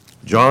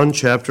John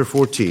chapter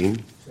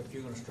 14. Except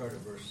you're going to start at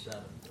verse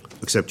 7.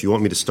 Except you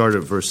want me to start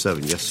at verse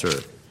 7. Yes, sir.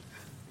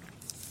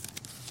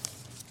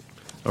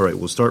 All right,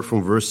 we'll start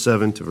from verse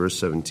 7 to verse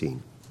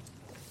 17.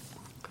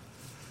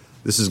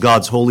 This is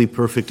God's holy,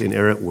 perfect,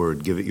 inerrant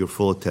word. Give it your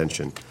full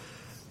attention.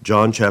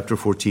 John chapter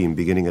 14,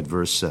 beginning at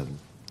verse 7.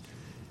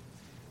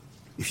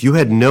 If you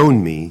had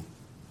known me,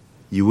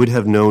 you would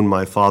have known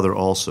my Father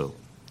also.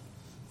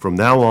 From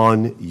now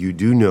on, you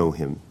do know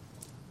him,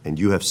 and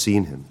you have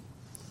seen him.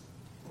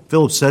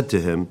 Philip said to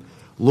him,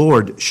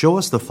 Lord, show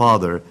us the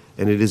Father,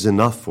 and it is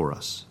enough for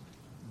us.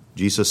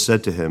 Jesus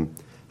said to him,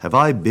 have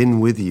I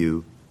been with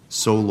you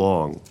so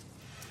long,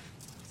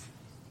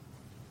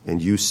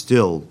 and you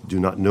still do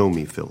not know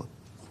me, Philip?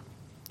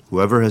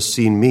 Whoever has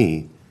seen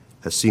me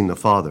has seen the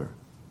Father.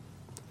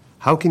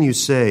 How can you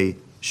say,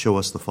 show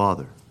us the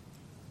Father?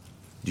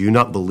 Do you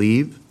not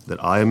believe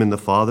that I am in the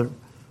Father,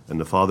 and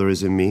the Father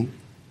is in me?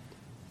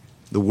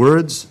 The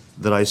words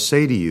that I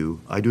say to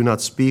you, I do not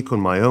speak on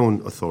my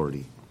own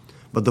authority,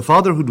 but the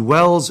Father who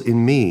dwells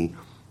in me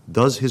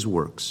does his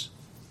works.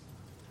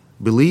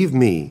 Believe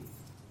me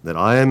that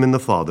I am in the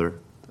Father,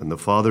 and the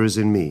Father is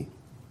in me,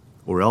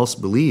 or else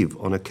believe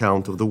on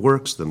account of the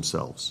works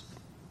themselves.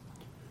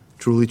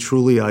 Truly,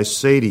 truly, I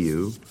say to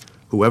you,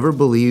 whoever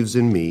believes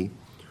in me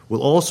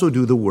will also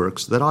do the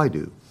works that I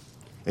do,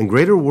 and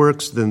greater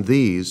works than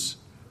these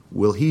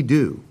will he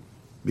do,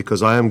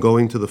 because I am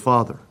going to the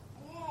Father.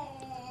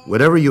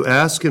 Whatever you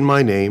ask in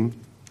my name,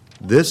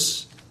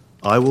 this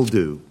I will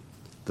do,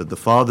 that the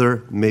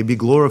Father may be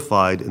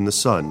glorified in the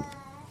Son.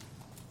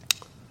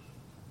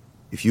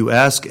 If you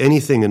ask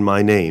anything in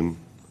my name,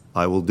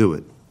 I will do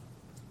it.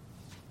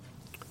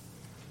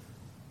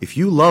 If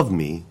you love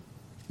me,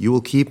 you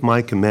will keep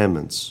my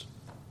commandments,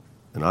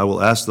 and I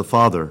will ask the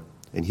Father,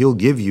 and he'll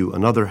give you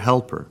another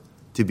helper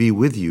to be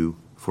with you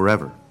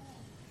forever.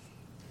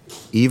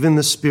 Even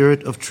the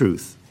Spirit of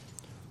truth,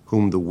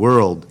 whom the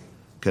world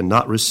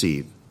cannot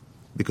receive,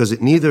 because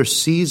it neither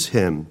sees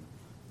him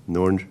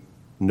nor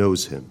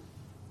knows him.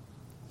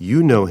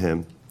 You know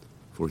him,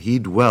 for he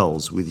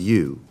dwells with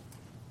you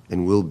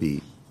and will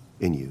be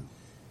in you.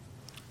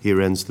 Here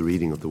ends the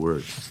reading of the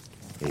word.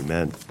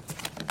 Amen.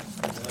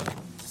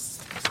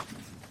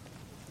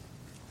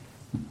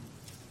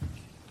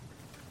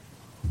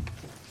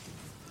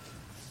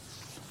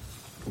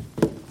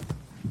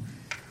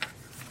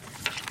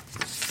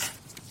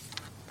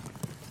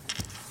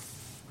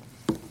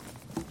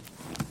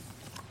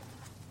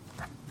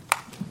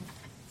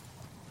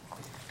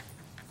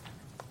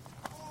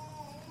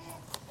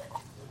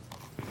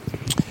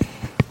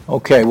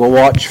 Okay, we'll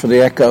watch for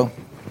the echo.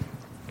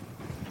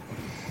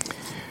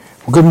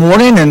 Well, good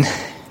morning, and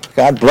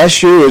God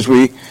bless you as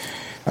we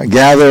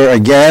gather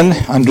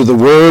again under the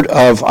word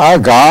of our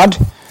God.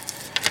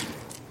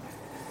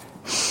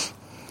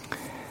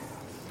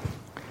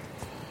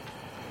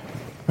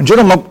 When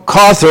General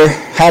MacArthur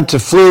had to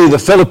flee the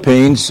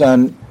Philippines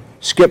and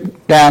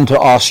skip down to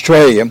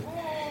Australia,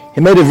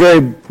 he made a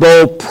very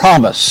bold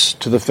promise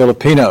to the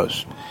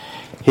Filipinos.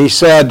 He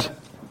said,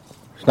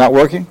 it's not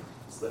working?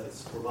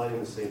 It's providing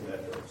the same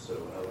echo, so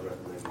I would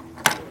recommend you.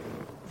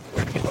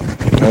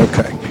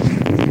 Okay.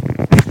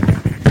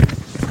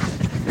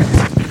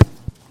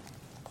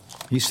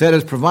 He said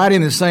it's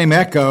providing the same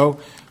echo.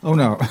 Oh,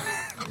 no.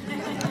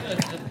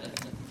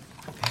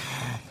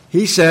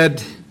 He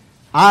said,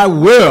 I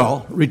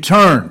will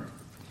return.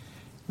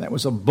 That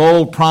was a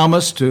bold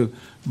promise to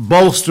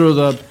bolster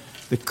the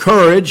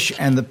courage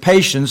and the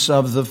patience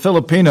of the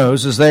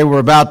Filipinos as they were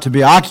about to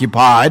be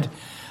occupied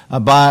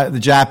by the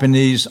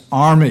Japanese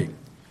army.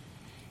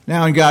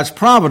 Now, in God's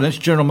providence,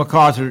 General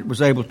MacArthur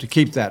was able to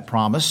keep that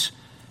promise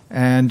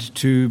and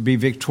to be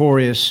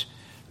victorious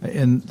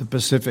in the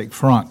Pacific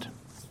Front.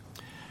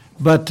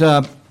 But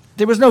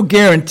there was no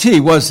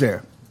guarantee, was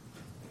there?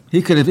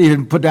 He could have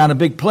even put down a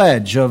big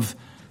pledge of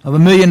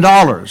 $1 million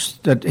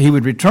that he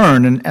would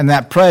return, and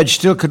that pledge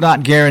still could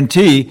not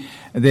guarantee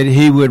that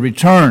he would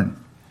return.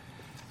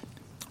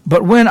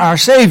 But when our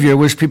Savior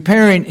was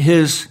preparing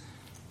his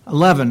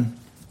 11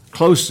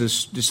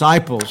 closest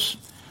disciples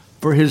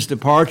for his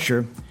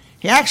departure,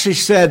 he actually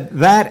said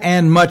that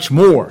and much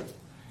more.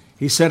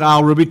 He said, I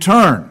will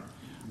return.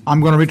 I'm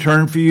going to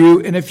return for you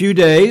in a few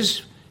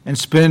days and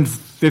spend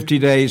 50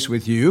 days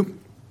with you,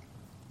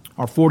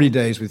 or 40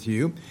 days with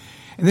you.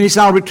 And then he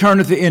said, I'll return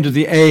at the end of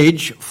the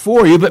age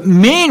for you. But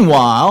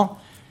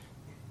meanwhile,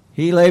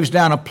 he lays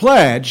down a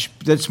pledge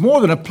that's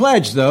more than a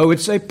pledge, though.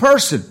 It's a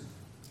person.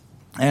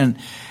 And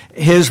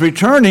his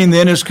returning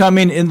then is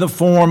coming in the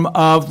form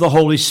of the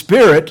Holy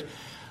Spirit,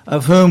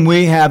 of whom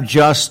we have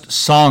just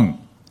sung.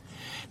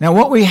 Now,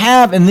 what we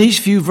have in these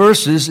few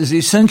verses is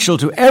essential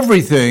to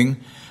everything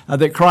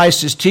that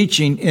Christ is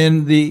teaching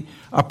in the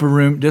Upper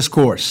Room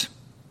Discourse.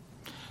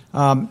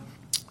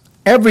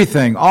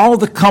 Everything, all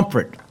the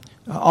comfort,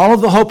 all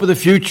of the hope of the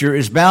future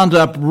is bound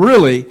up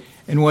really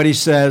in what he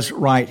says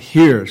right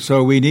here.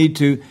 So we need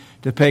to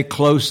pay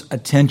close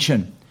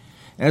attention.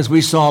 As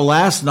we saw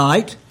last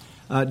night,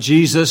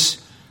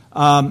 Jesus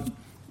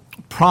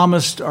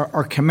promised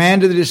or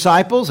commanded the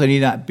disciples they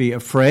need not be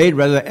afraid,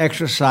 rather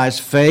exercise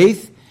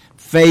faith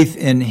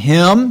in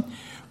him,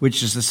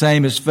 which is the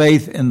same as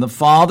faith in the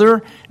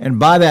Father. And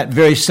by that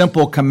very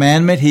simple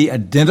commandment, he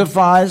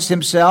identifies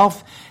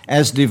himself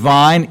as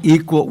divine,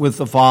 equal with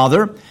the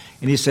Father.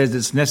 And he says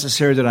it's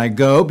necessary that I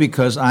go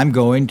because I'm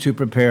going to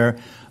prepare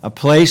a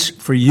place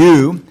for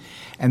you.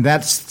 And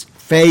that's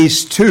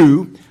phase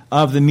 2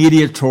 of the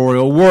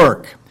mediatorial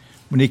work.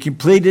 When he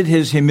completed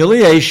his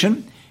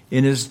humiliation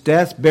in his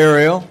death,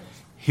 burial,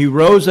 he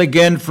rose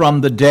again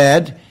from the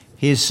dead.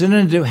 He ascended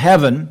into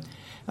heaven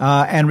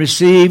and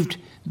received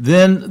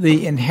then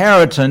the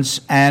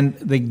inheritance and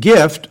the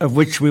gift of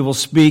which we will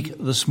speak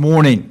this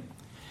morning.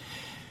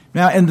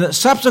 Now, in the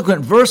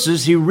subsequent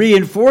verses, he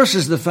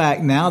reinforces the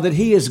fact now that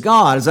he is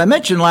God. As I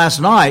mentioned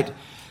last night,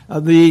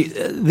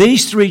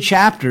 these 3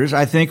 chapters,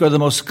 I think, are the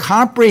most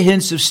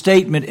comprehensive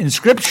statement in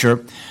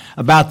Scripture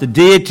about the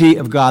deity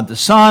of God the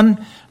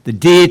Son, the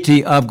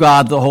deity of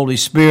God the Holy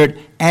Spirit,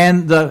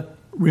 and the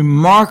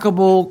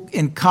remarkable,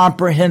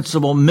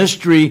 incomprehensible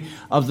mystery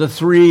of the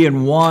 3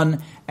 in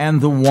 1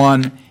 and the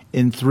 1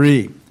 in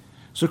 3.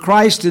 So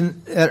Christ,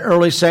 in that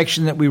early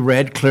section that we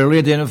read, clearly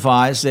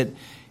identifies that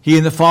he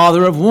and the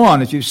Father are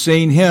one. If you've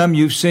seen him,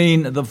 you've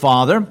seen the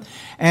Father.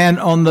 And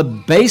on the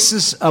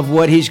basis of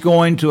what he's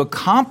going to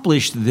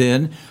accomplish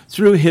then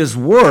through his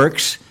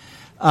works,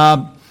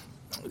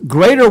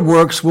 greater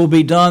works will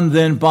be done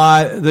then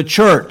by the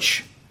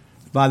church,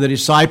 by the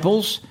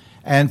disciples,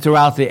 and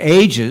throughout the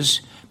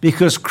ages,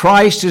 because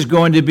Christ is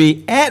going to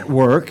be at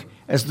work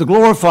as the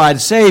glorified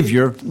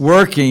Savior,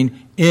 working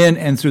in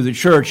and through the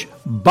church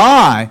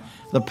by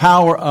the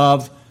power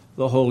of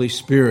the Holy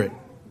Spirit.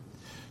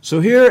 So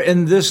here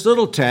in this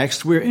little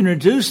text, we're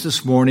introduced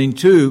this morning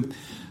to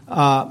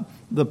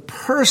the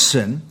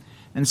person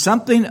and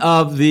something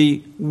of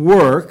the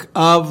work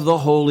of the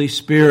Holy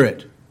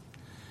Spirit.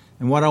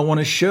 And what I want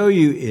to show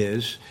you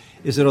is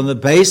that on the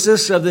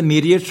basis of the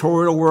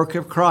mediatorial work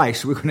of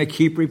Christ, we're going to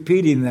keep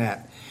repeating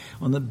that.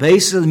 On the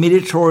basis of the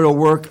mediatorial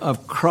work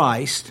of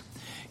Christ,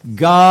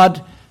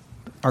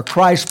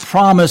 Christ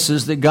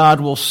promises that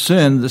God will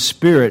send the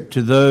Spirit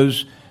to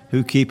those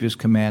who keep his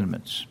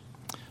commandments.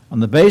 On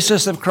the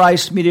basis of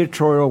Christ's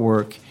mediatorial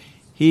work,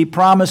 he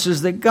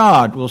promises that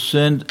God will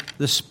send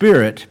the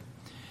Spirit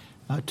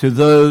to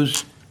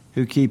those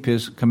who keep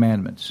his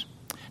commandments.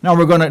 Now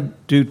we're going to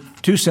do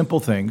 2 simple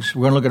things.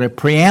 We're going to look at a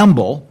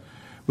preamble,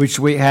 which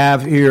we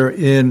have here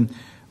in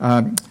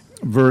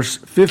verse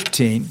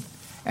 15,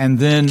 and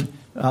then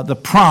the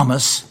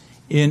promise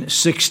in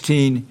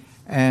 16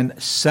 and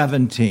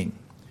 17.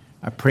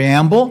 A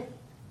preamble,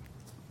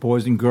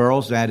 boys and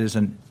girls, that is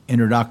an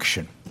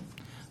introduction.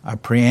 A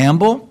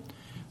preamble,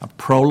 a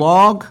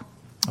prologue,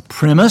 a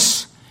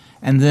premise,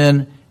 and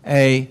then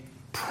a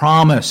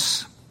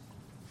promise.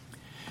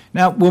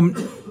 Now, when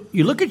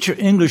you look at your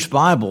English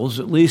Bibles,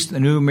 at least the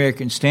New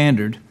American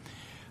Standard,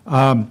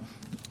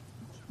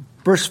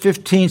 verse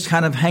 15 is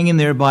kind of hanging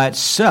there by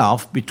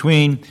itself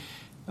between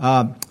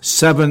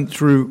 7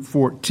 through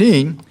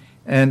 14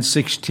 and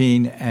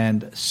 16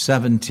 and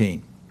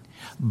 17.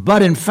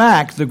 But in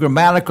fact, the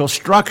grammatical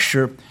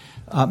structure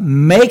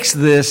makes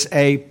this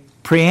a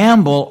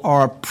preamble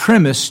or a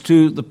premise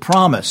to the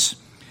promise.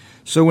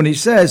 So when he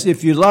says,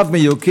 if you love me,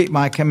 you'll keep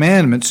my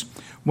commandments,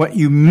 what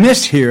you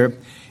miss here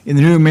in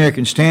the New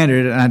American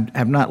Standard, and I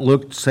have not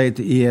looked, say, at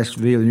the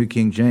ESV or the New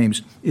King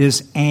James,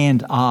 is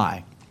and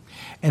I.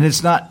 And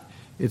it's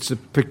a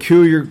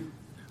peculiar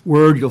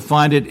word. You'll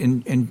find it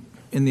in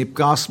the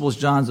Gospels,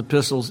 John's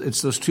epistles.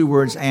 It's those 2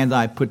 words, and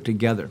I, put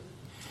together.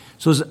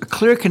 So there's a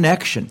clear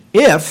connection.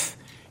 If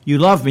you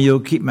love me, you'll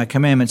keep my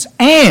commandments,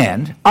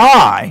 and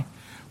I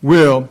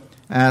will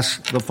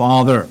ask the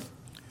Father.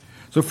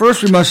 So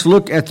first we must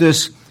look at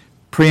this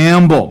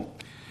preamble.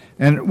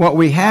 And what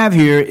we have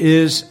here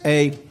is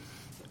a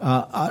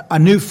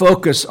new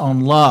focus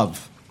on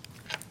love.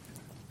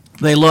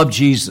 They loved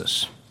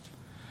Jesus.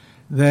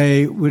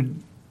 They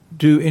would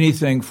do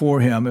anything for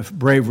him if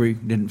bravery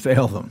didn't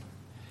fail them.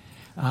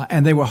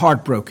 And they were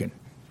heartbroken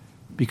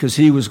because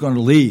he was going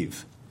to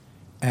leave.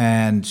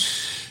 And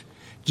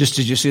just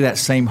as you see that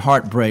same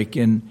heartbreak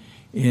in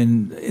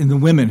the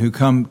women who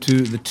come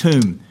to the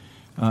tomb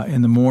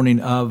in the morning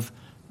of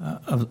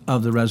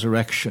the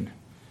resurrection.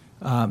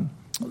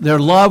 Their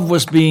love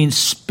was being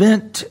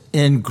spent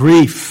in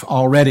grief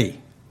already.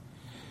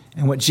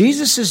 And what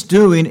Jesus is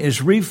doing is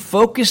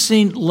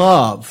refocusing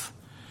love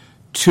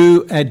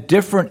to a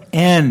different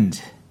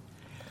end.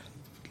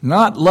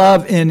 Not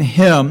love in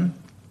him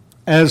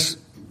as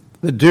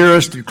the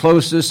dearest and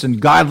closest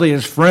and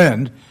godliest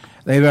friend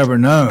they've ever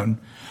known,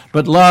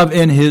 but love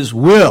in his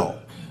will.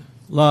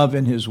 Love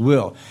in his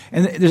will.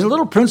 And there's a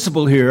little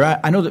principle here.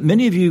 I know that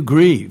many of you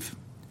grieve.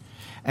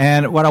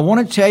 And what I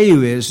want to tell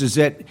you is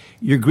that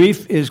your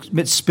grief is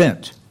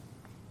spent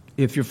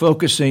if you're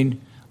focusing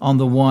on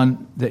the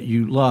one that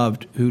you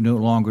loved who no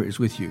longer is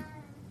with you.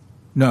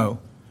 No.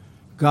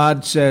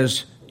 God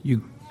says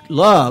you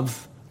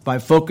love by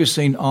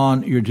focusing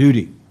on your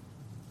duty.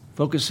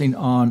 Focusing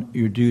on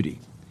your duty.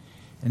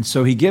 And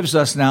so he gives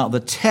us now the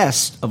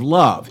test of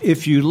love.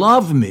 If you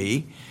love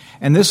me,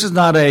 and this is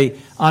not a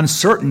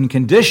uncertain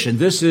condition,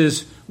 this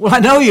is, well, I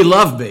know you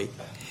love me.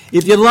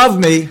 If you love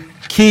me,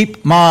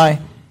 keep my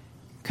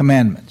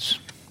commandments.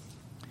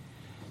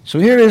 So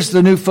here is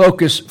the new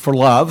focus for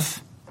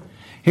love.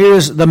 Here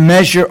is the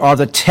measure or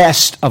the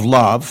test of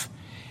love.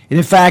 It,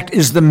 in fact,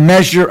 is the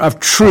measure of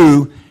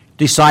true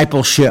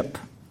discipleship.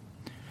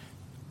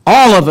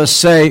 All of us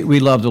say we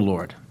love the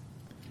Lord.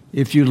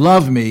 If you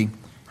love me,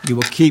 you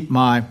will keep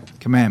my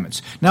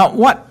commandments. Now,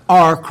 what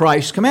are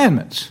Christ's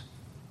commandments?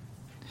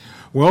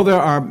 Well, there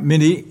are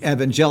many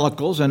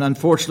evangelicals, and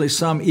unfortunately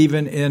some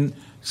even in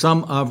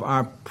some of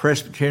our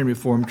Presbyterian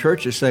Reformed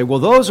churches say, well,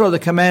 those are the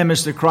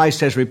commandments that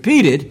Christ has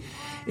repeated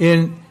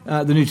in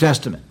the New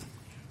Testament.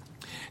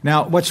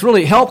 Now, what's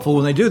really helpful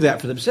when they do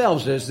that for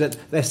themselves is that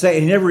they say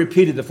he never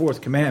repeated the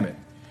fourth commandment,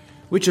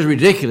 which is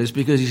ridiculous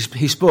because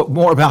he spoke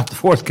more about the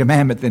fourth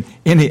commandment than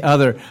any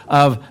other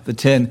of the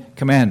 10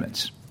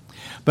 commandments.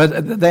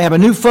 But they have a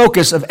new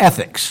focus of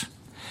ethics,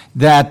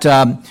 that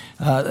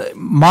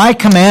my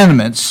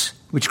commandments,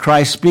 which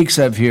Christ speaks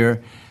of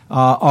here,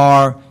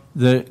 are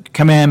the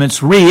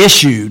commandments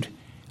reissued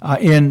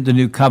in the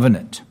new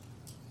covenant.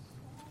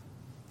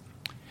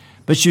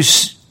 But you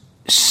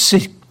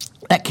see,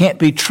 that can't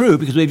be true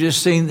because we've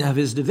just seen of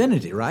his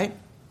divinity, right?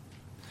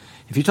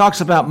 If he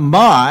talks about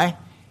my,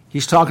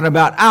 he's talking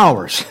about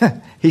ours.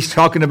 He's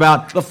talking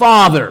about the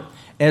Father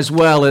as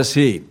well as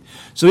he.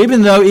 So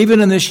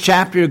even in this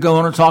chapter you're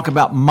going to talk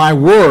about my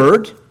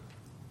word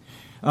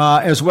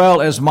as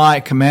well as my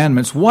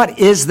commandments, what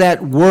is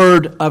that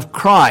word of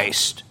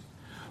Christ?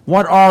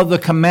 What are the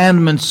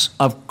commandments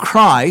of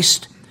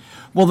Christ?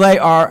 Well, they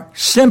are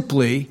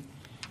simply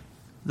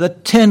the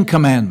 10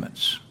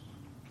 commandments.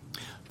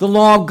 The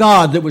law of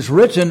God that was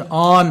written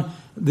on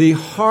the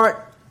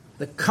heart,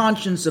 the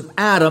conscience of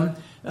Adam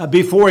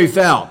before he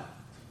fell,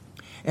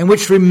 and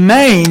which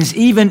remains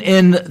even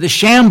in the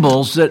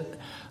shambles that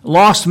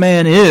lost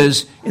man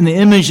is in the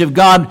image of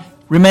God,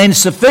 remains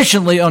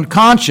sufficiently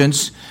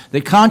unconscious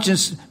that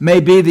conscience may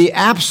be the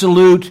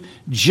absolute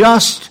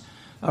just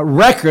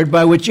record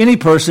by which any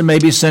person may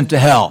be sent to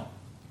hell.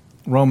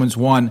 Romans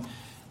 1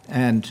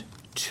 and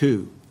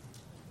 2.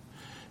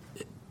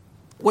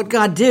 What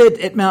God did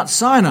at Mount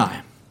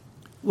Sinai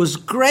was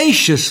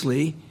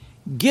graciously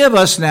give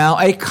us now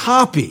a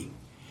copy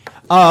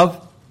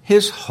of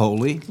his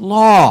holy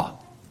law.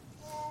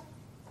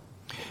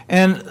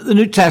 And the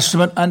New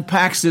Testament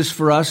unpacks this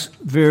for us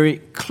very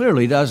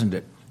clearly, doesn't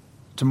it?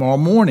 Tomorrow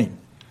morning,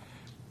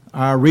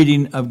 our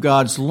reading of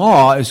God's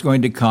law is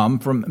going to come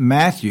from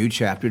Matthew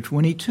chapter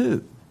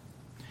 22.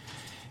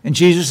 And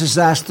Jesus has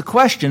asked the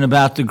question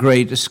about the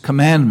greatest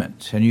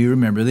commandment, and you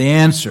remember the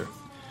answer.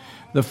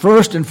 The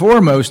first and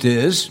foremost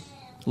is,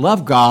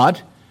 love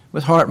God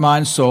with heart,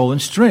 mind, soul,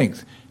 and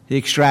strength. He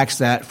extracts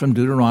that from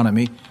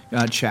Deuteronomy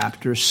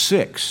chapter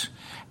 6.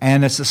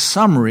 And it's a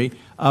summary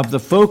of the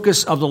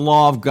focus of the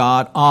law of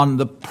God on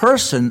the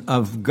person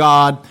of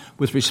God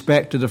with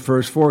respect to the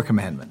first 4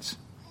 commandments.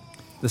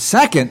 The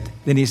second,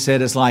 then he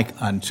said, is like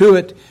unto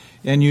it,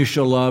 and you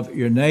shall love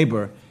your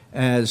neighbor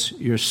as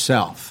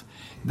yourself.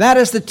 That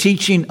is the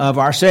teaching of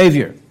our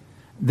Savior.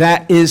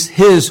 That is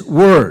his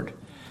word.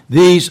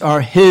 These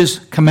are his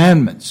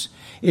commandments.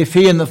 If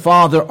he and the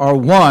Father are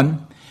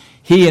one,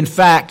 he in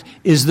fact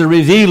is the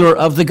revealer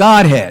of the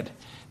Godhead.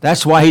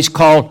 That's why he's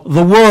called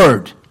the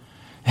Word.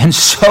 And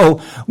so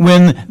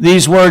when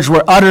these words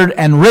were uttered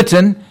and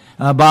written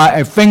by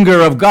a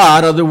finger of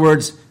God, in other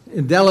words,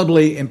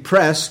 indelibly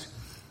impressed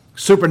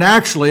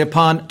supernaturally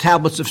upon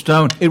tablets of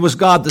stone, it was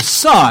God the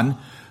Son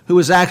who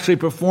was actually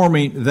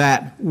performing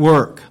that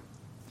work.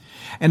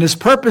 And his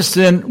purpose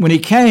then, when he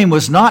came,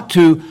 was not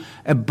to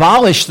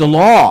abolish the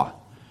law.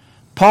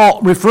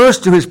 Paul refers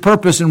to his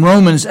purpose in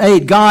Romans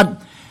 8.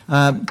 God,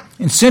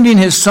 in sending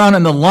his Son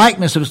in the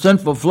likeness of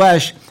sinful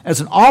flesh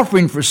as an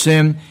offering for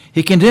sin,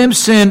 he condemned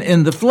sin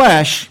in the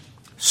flesh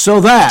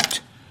so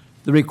that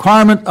the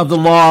requirement of the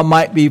law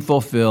might be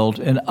fulfilled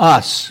in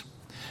us.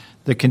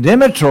 The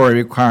condemnatory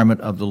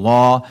requirement of the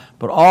law,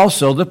 but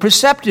also the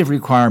preceptive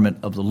requirement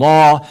of the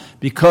law.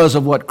 Because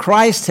of what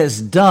Christ has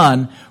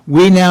done,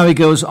 we now, he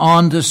goes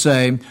on to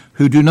say,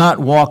 who do not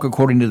walk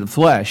according to the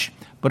flesh,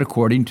 but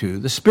according to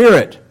the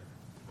Spirit.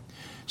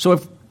 So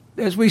if,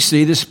 as we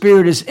see, the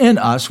Spirit is in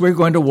us, we're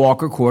going to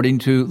walk according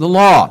to the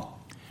law.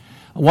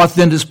 What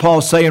then does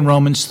Paul say in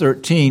Romans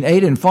 13,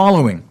 8 and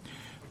following?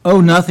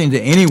 Owe nothing to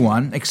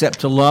anyone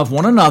except to love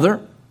one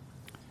another.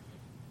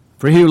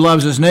 For he who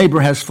loves his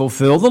neighbor has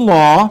fulfilled the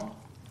law.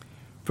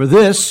 For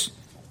this,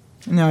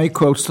 and now he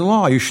quotes the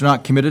law, you shall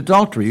not commit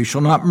adultery, you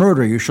shall not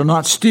murder, you shall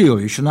not steal,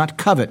 you shall not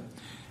covet.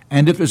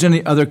 And if there's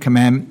any other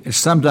commandment, it's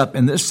summed up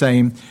in this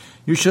saying,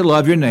 you shall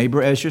love your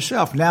neighbor as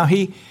yourself. Now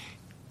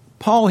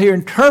Paul here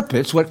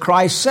interprets what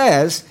Christ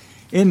says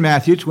in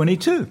Matthew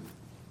 22.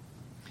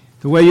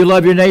 The way you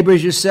love your neighbor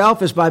as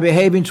yourself is by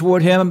behaving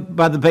toward him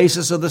by the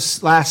basis of the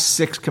last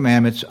 6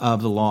 commandments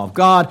of the law of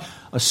God.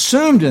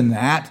 Assumed in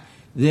that,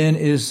 then,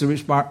 is the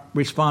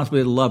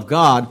responsibility to love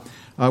God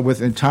with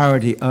the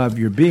entirety of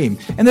your being.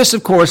 And this,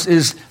 of course,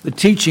 is the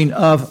teaching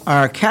of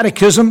our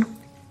catechism.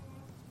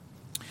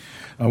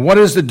 What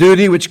is the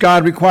duty which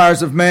God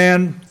requires of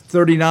man?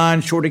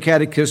 39, Shorter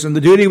Catechism.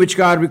 The duty which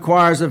God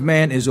requires of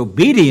man is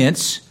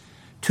obedience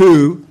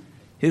to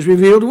his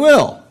revealed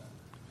will.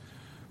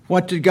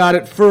 What did God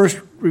at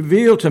first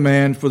reveal to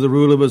man for the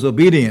rule of his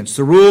obedience?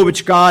 The rule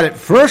which God at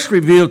first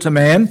revealed to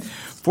man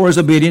for his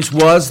obedience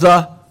was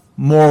the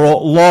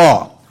moral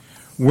law,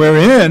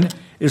 wherein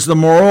is the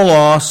moral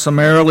law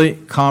summarily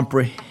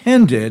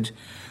comprehended.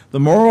 The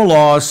moral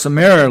law is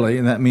summarily,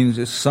 and that means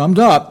it's summed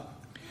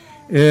up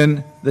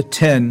in the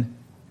 10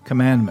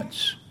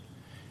 Commandments.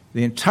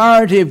 The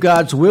entirety of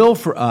God's will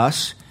for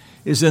us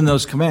is in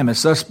those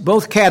commandments. Thus,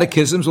 both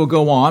catechisms will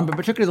go on, but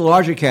particularly the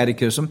larger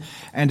catechism,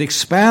 and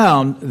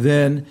expound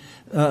then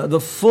the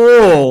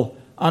full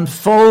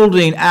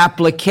unfolding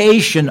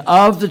application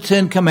of the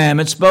 10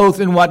 Commandments, both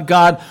in what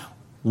God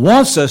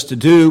wants us to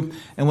do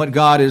and what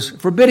God is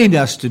forbidding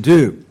us to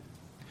do.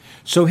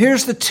 So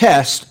here's the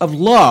test of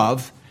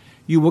love.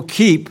 You will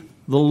keep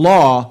the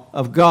law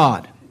of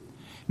God.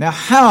 Now,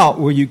 how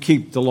will you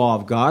keep the law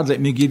of God? Let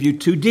me give you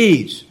 2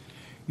 D's.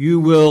 You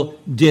will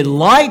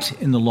delight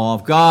in the law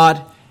of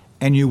God,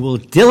 and you will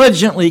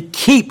diligently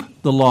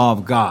keep the law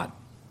of God.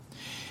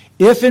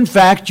 If, in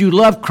fact, you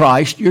love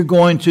Christ, you're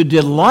going to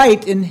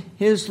delight in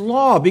his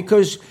law,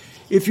 because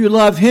if you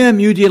love him,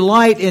 you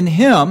delight in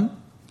him,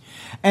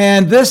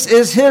 and this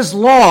is his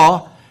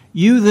law,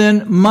 you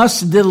then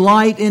must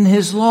delight in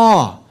his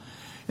law.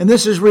 And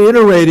this is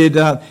reiterated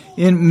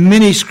in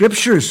many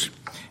scriptures.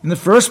 In the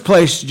first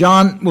place,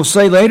 John will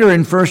say later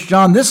in 1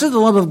 John, this is the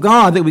love of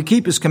God, that we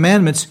keep his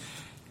commandments,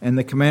 and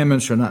the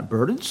commandments are not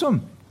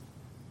burdensome.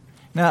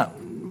 Now,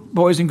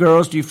 boys and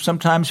girls, do you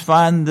sometimes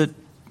find the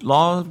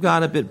law of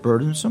God a bit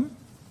burdensome?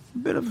 A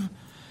bit of,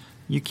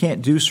 you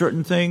can't do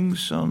certain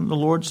things on the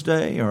Lord's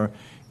Day, or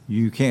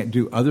you can't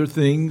do other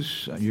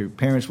things. Your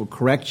parents will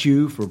correct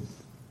you for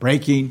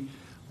breaking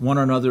one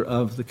or another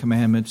of the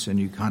commandments, and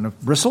you kind of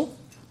bristle?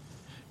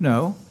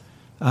 No.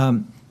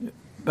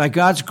 By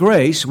God's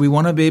grace, we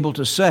want to be able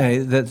to say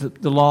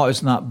that the law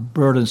is not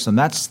burdensome.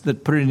 That's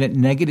putting it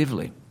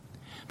negatively.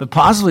 But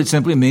positively, it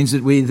simply means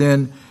that we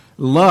then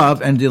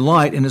love and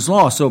delight in his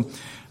law. So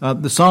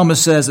the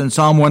psalmist says in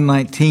Psalm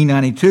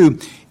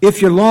 119:92,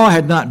 if your law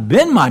had not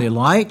been my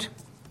delight,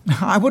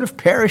 I would have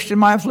perished in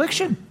my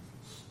affliction.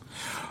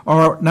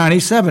 Or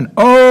 97,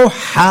 oh,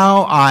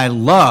 how I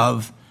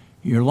love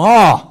your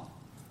law.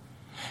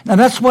 Now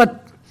that's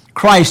what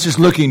Christ is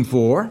looking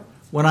for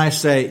when I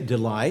say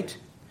delight,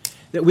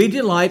 that we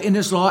delight in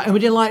his law, and we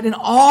delight in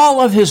all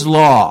of his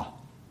law.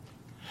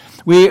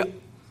 We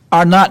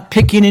are not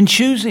picking and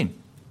choosing.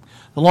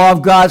 The law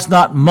of God is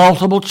not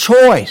multiple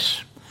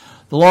choice.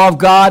 The law of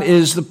God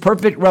is the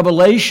perfect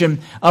revelation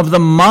of the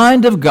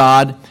mind of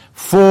God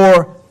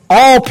for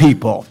all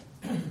people.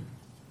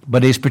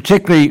 But he's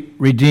particularly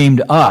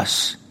redeemed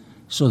us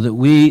so that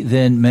we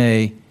then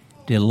may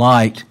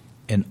delight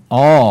in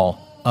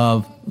all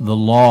of the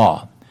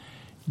law.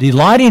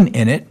 Delighting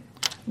in it,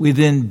 we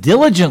then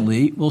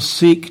diligently will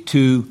seek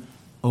to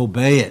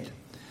obey it.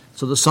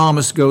 So the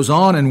psalmist goes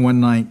on in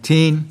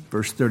 119,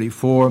 verse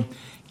 34,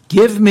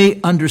 give me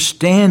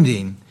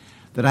understanding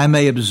that I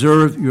may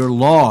observe your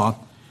law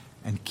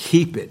and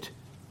keep it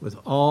with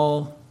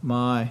all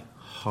my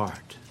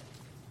heart.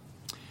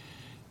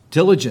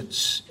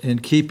 Diligence in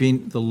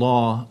keeping the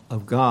law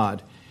of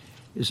God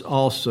is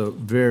also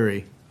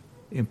very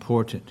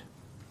important.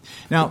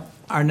 Now,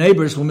 our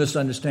neighbors will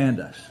misunderstand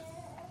us.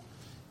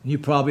 You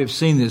probably have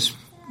seen this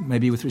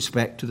maybe with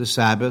respect to the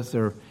Sabbath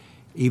or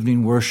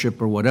evening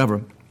worship or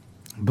whatever.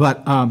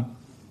 But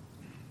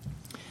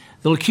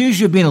they'll accuse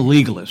you of being a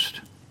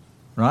legalist,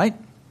 right?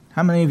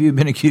 How many of you have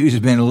been accused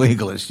of being a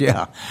legalist?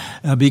 Yeah,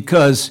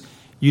 because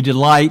you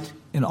delight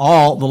in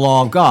all the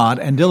law of God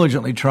and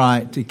diligently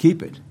try to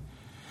keep it.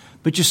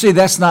 But you see,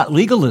 that's not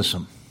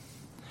legalism.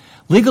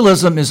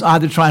 Legalism is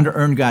either trying to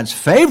earn God's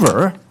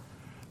favor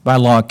by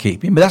law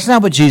keeping, but that's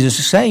not what Jesus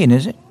is saying,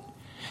 is it?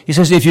 He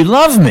says, if you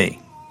love me,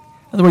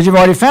 in other words, you've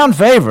already found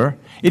favor,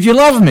 if you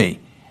love me,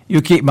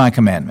 you keep my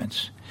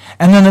commandments.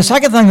 And then the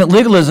second thing that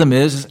legalism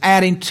is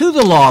adding to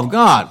the law of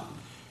God.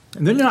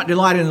 And then you're not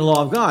delighting in the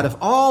law of God. If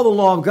all the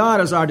law of God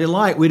is our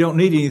delight, we don't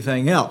need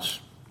anything else.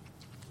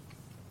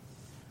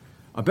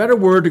 A better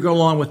word to go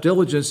along with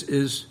diligence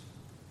is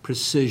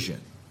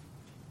precision.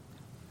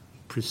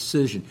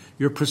 Precision.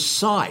 You're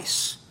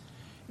precise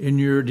in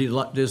your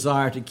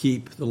desire to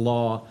keep the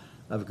law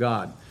of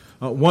God.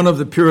 One of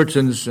the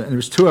Puritans, and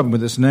there's 2 of them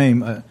with this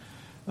name,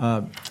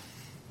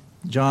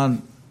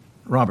 John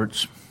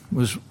Roberts,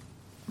 was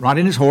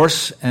riding his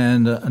horse,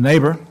 and a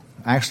neighbor,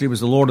 actually was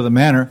the lord of the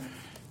manor,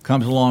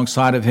 comes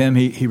alongside of him.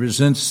 He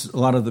resents a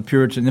lot of the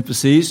Puritan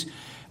emphases,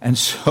 and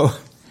so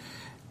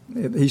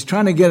he's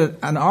trying to get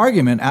an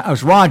argument. It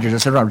was Rogers. I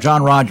said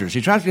John Rogers. He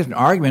tries to get an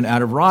argument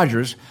out of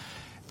Rogers,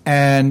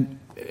 and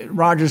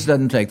Rogers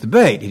doesn't take the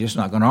bait. He's just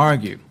not going to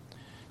argue.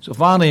 So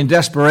finally, in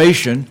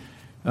desperation,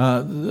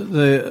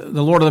 the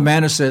lord of the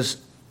manor says,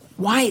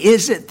 why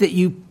is it that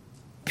you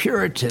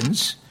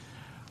Puritans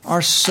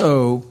are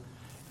so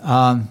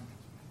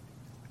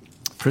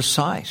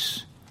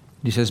precise?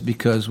 He says,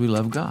 because we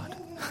love God.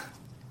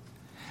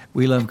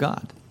 We love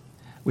God.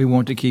 We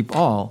want to keep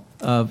all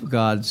of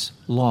God's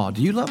law.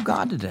 Do you love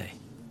God today?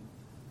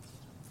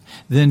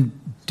 Then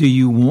do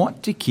you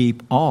want to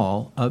keep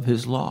all of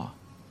his law?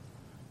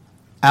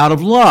 Out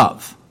of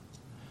love.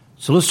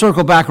 So let's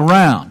circle back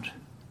around.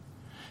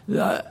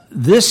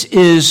 This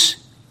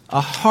is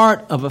a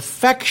heart of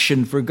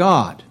affection for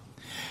God.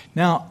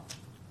 Now,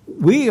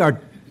 we are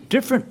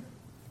different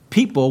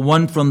people,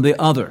 one from the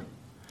other.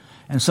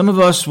 And some of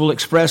us will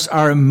express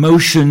our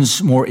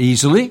emotions more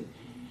easily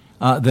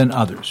than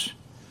others.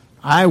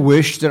 I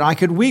wish that I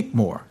could weep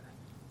more.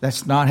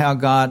 That's not how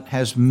God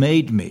has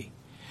made me.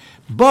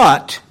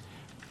 But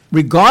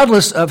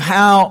regardless of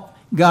how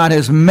God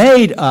has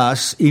made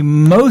us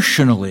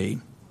emotionally,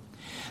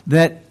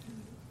 that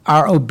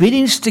our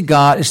obedience to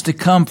God is to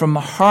come from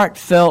a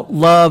heartfelt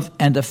love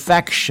and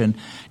affection,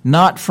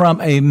 not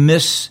from a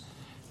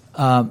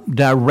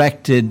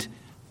misdirected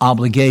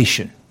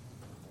obligation.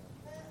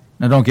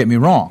 Now, don't get me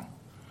wrong.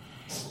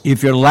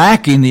 If you're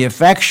lacking the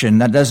affection,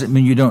 that doesn't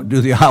mean you don't do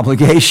the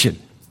obligation.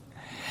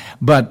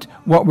 But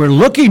what we're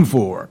looking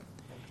for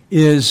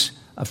is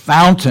a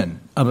fountain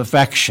of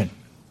affection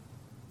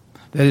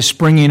that is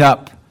springing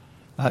up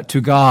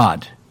to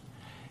God,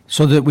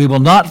 so that we will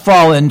not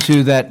fall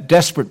into that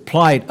desperate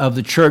plight of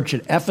the church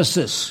at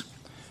Ephesus,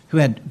 who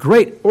had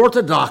great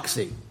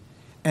orthodoxy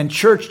and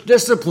church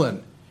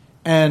discipline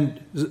and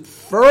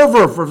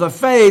fervor for the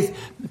faith,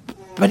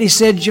 but he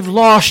said, you've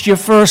lost your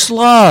first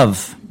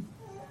love.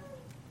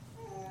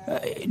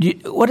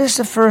 What is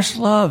the first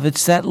love?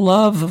 It's that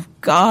love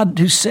of God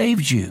who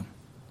saved you.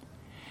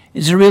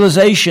 It's a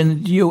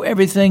realization that you owe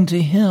everything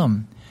to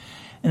him.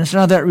 And it's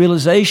not that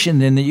realization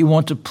then that you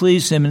want to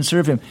please him and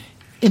serve him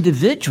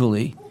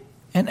individually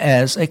and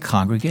as a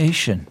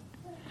congregation.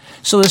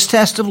 So this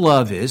test of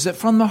love is that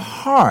from the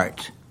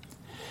heart,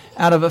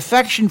 out of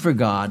affection for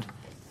God,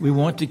 we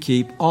want to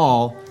keep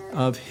all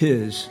of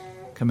his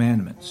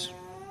commandments.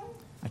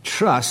 I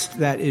trust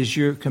that is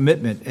your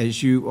commitment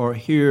as you are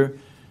here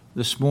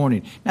this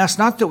morning. Now, it's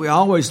not that we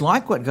always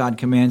like what God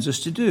commands us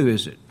to do,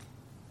 is it?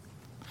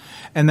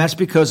 And that's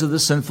because of the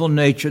sinful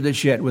nature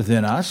that's yet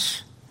within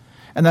us.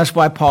 And that's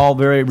why Paul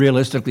very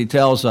realistically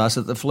tells us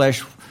that the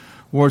flesh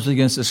wars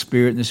against the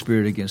spirit and the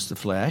spirit against the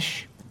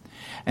flesh.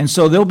 And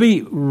so there'll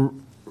be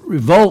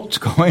revolts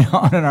going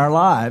on in our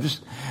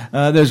lives.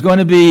 There's going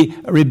to be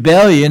a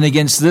rebellion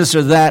against this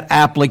or that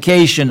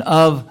application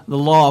of the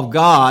law of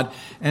God.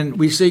 And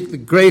we seek the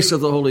grace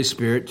of the Holy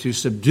Spirit to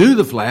subdue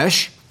the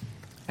flesh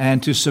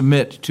and to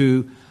submit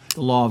to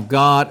the law of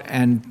God,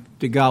 and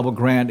to God will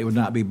grant it would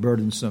not be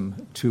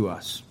burdensome to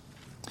us.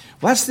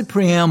 Well, that's the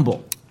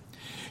preamble.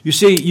 You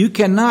see, you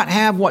cannot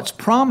have what's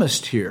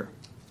promised here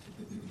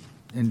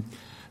in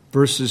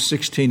verses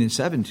 16 and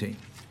 17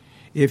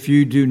 if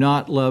you do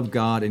not love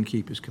God and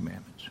keep his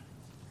commandments.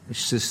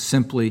 It's just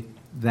simply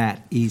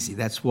that easy.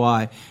 That's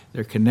why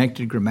they're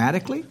connected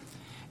grammatically,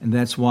 and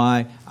that's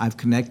why I've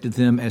connected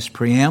them as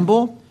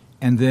preamble,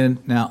 and then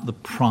now the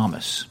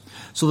promise.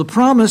 So the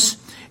promise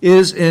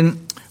is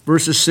in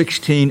verses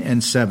 16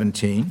 and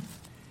 17.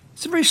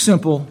 It's very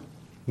simple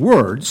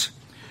words.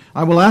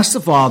 I will ask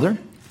the Father,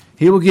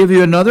 he will give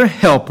you another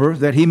helper,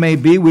 that he may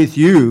be with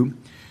you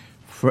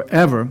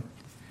forever.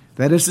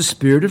 That is the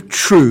Spirit of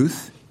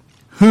truth,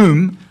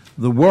 whom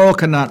the world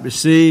cannot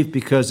receive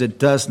because it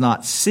does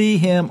not see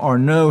him or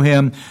know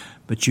him,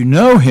 but you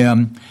know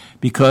him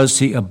because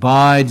he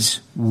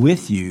abides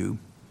with you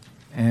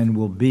and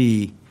will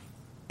be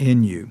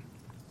in you.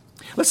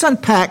 Let's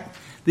unpack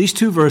these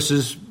two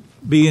verses,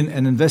 being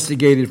an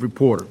investigative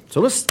reporter. So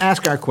let's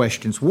ask our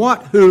questions.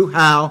 What, who,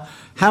 how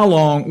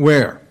long,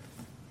 where?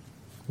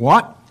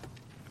 What,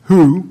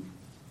 who,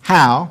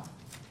 how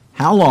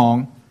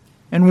long,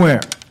 and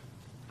where?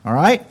 All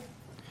right?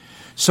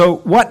 So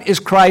what is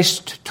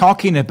Christ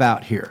talking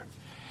about here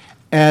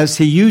as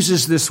he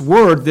uses this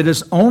word that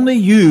is only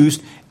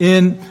used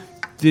in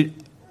the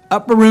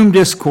upper room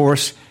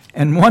discourse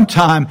and one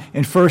time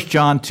in 1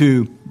 John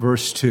 2,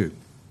 verse 2?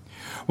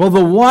 Well,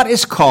 the what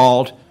is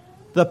called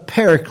the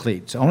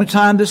Paraclete. It's the only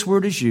time this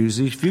word is used,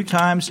 these few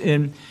times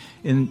in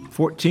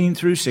 14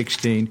 through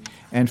 16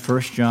 and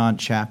 1 John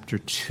chapter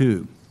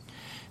 2.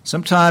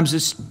 Sometimes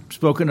it's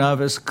spoken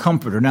of as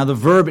comforter. Now, the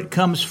verb it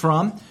comes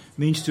from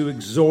means to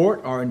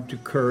exhort or to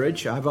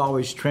encourage. I've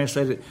always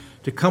translated it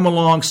to come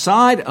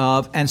alongside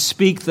of and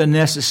speak the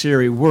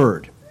necessary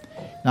word.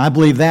 Now, I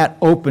believe that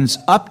opens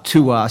up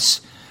to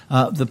us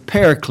the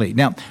Paraclete.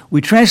 Now,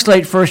 we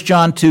translate 1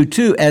 John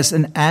 2:2 as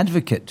an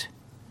advocate.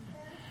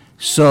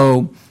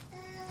 So,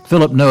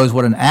 Philip knows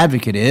what an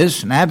advocate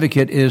is. An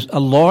advocate is a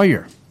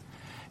lawyer.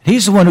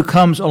 He's the one who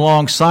comes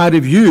alongside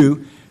of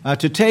you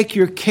to take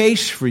your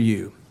case for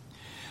you.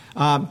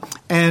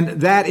 And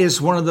that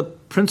is one of the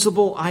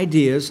principal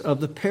ideas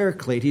of the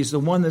Paraclete. He's the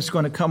one that's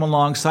going to come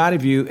alongside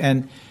of you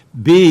and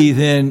be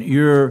then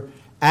your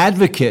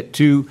advocate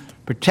to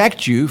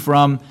protect you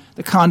from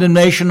the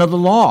condemnation of the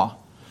law.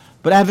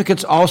 But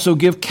advocates also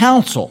give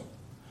counsel.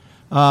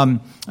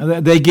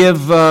 They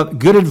give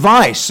good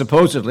advice,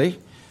 supposedly.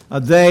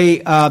 They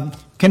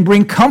can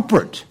bring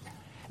comfort.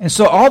 And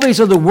so all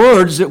these other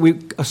words that we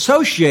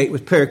associate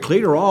with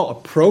Paraclete are all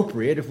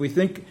appropriate. If we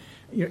think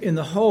in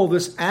the whole,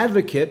 this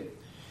advocate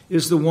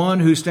is the one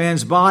who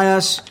stands by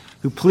us,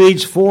 who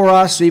pleads for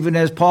us, even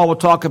as Paul will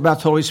talk about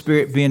the Holy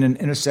Spirit being an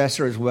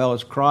intercessor as well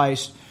as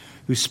Christ,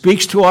 who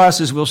speaks to us,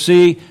 as we'll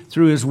see,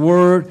 through his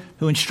word,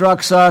 who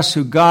instructs us,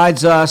 who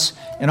guides us,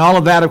 and all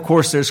of that, of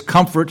course, there's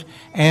comfort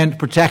and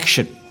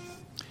protection.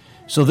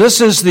 So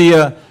this is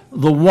the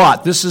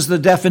what? This is the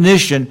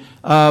definition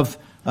of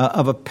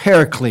a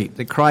paraclete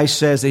that Christ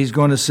says that he's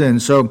going to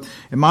send. So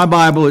in my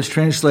Bible, it's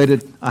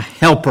translated a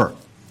helper.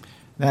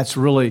 That's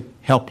really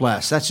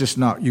helpless. That's just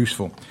not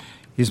useful.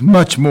 He's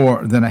much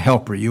more than a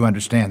helper. You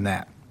understand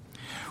that.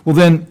 Well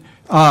then,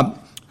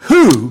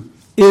 who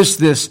is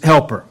this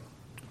helper?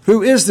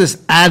 Who is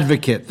this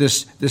advocate,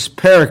 this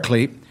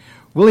paraclete?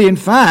 Well, he in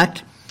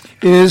fact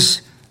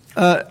is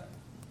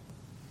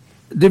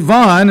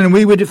divine, and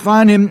we would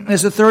define him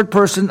as the third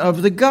person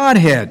of the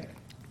Godhead.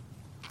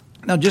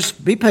 Now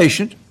just be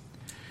patient.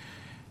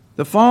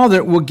 The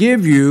Father will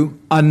give you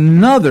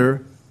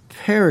another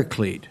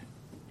paraclete.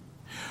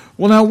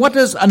 Well, now what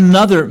does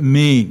another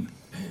mean?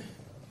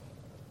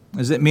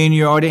 Does it mean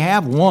you already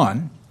have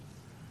one?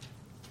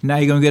 Now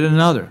you're going to get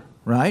another,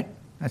 right?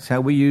 That's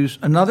how we use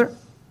another.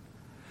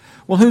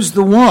 Well, who's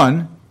the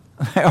one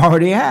they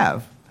already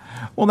have?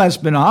 Well, that's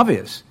been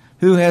obvious.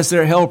 Who has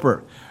their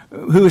helper?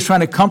 Who is trying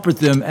to comfort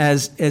them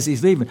as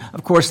he's leaving?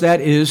 Of course, that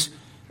is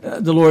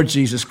the Lord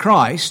Jesus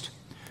Christ,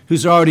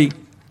 who's already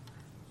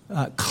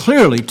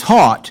clearly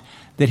taught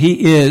that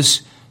he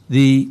is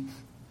the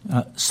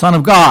Son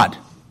of God.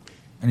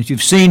 And if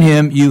you've seen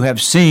him, you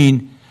have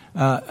seen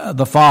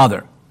the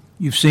Father.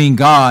 You've seen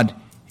God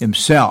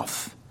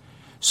himself.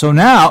 So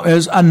now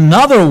is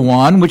another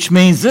one, which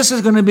means this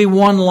is going to be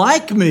one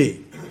like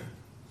me.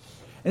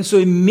 And so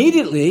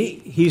immediately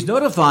he's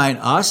notifying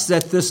us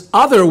that this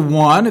other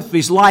one, if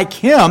he's like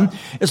him,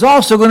 is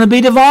also going to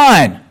be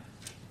divine.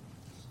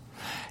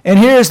 And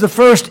here's the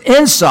first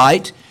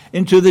insight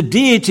into the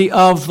deity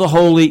of the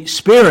Holy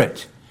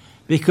Spirit,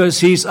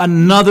 because he's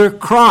another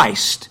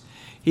Christ.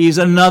 He's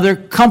another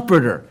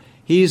comforter.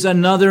 He's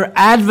another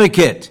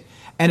advocate.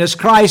 And as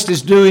Christ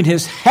is doing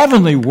his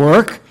heavenly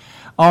work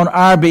on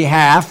our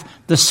behalf,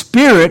 the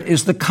Spirit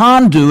is the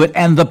conduit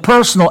and the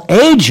personal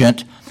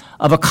agent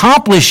of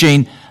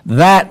accomplishing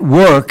that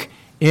work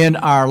in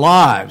our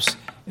lives,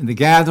 in the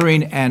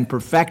gathering and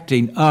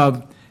perfecting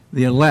of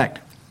the elect.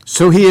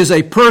 So he is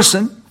a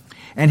person,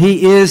 and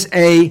he is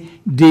a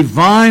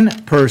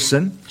divine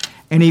person,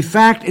 and in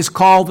fact is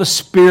called the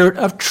Spirit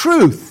of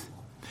truth.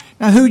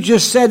 Now, who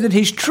just said that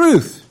he's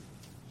truth?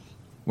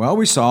 Well,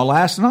 we saw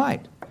last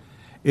night.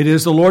 It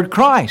is the Lord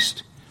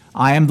Christ.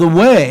 I am the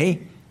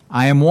way.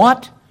 I am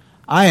what?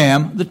 I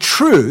am the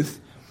truth,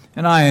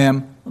 and I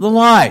am the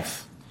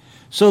life.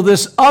 So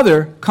this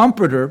other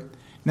comforter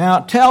now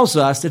tells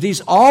us that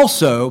he's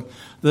also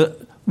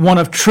the one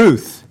of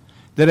truth.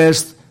 That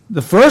as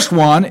the first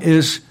one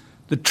is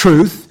the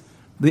truth,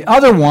 the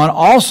other one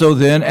also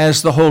then,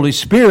 as the Holy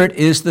Spirit,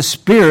 is the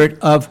Spirit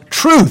of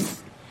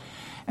truth.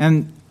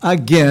 And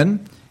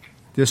again,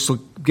 this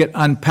will get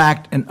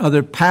unpacked in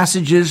other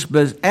passages,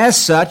 but as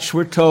such,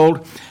 we're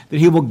told that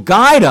he will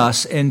guide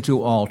us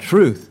into all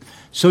truth.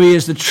 So he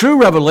is the true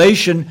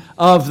revelation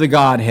of the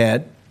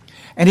Godhead,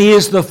 and he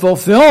is the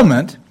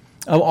fulfillment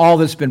of all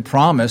that's been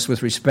promised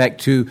with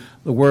respect to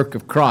the work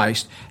of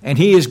Christ, and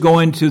he is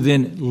going to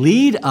then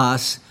lead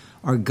us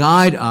or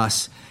guide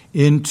us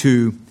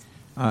into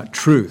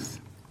truth.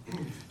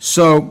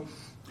 So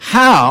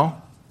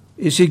how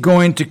is he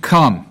going to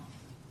come?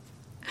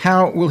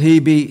 How will he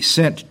be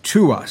sent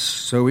to us?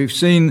 So we've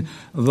seen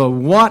the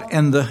what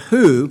and the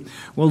who.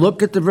 We'll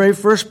look at the very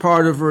first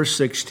part of verse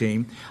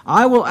 16.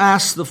 I will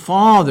ask the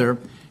Father,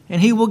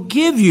 and he will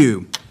give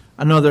you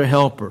another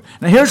helper.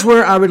 Now here's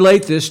where I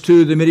relate this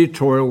to the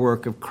mediatorial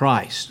work of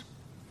Christ.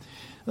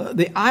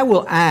 The I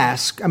will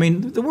ask,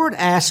 the word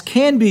ask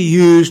can be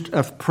used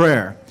of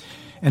prayer,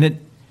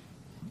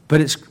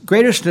 but its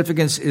greater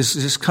significance is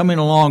just coming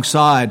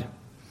alongside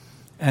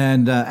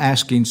and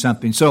asking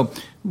something. So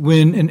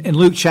when in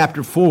Luke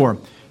chapter 4,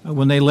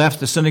 when they left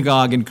the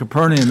synagogue in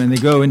Capernaum and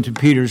they go into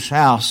Peter's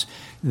house,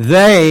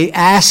 they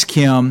ask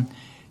him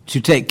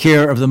to take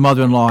care of the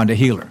mother-in-law and to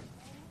heal her.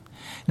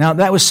 Now,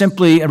 that was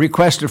simply a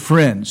request of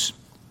friends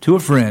to a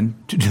friend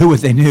to do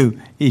what they knew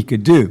he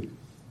could do.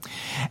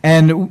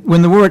 And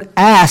when the word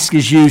ask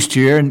is used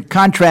here, in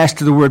contrast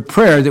to the word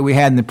prayer that we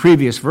had in the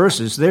previous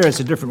verses, there is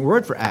a different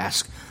word for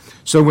ask.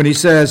 So when he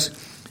says,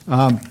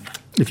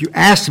 if you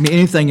ask me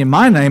anything in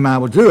my name, I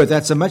will do it,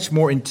 that's a much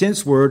more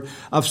intense word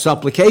of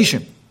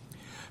supplication.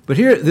 But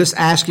here, this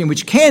asking,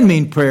 which can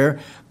mean prayer,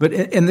 but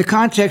in the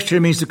context here,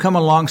 it means to come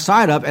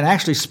alongside of and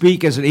actually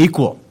speak as an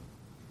equal.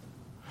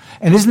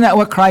 And isn't that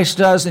what Christ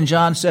does in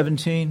John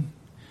 17?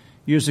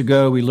 Years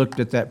ago, we looked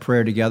at that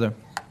prayer together.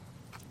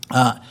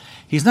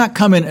 He's not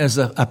coming as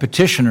a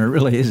petitioner,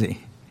 really, is he?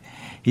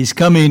 He's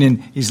coming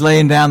and he's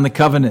laying down the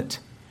covenant.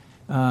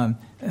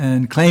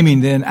 and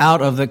claiming then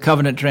out of the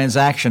covenant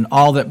transaction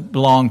all that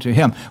belonged to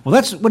him. Well,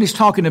 that's what he's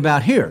talking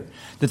about here,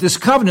 that this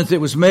covenant that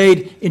was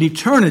made in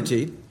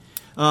eternity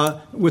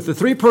with the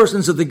three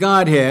persons of the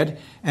Godhead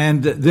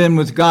and then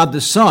with God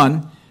the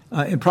Son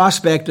in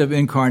prospect of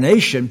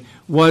incarnation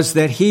was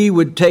that he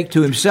would take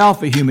to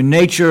himself a human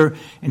nature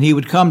and he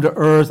would come to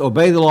earth,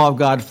 obey the law of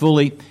God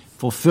fully,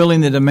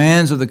 fulfilling the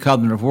demands of the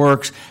covenant of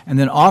works, and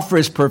then offer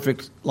his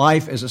perfect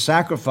life as a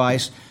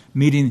sacrifice,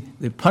 meeting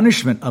the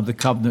punishment of the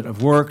covenant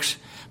of works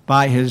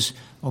by his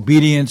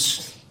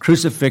obedience,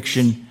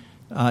 crucifixion,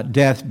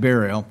 death,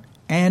 burial,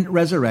 and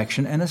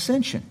resurrection and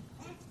ascension.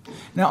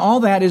 Now, all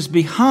that is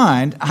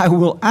behind, I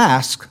will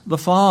ask the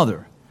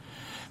Father,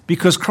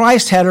 because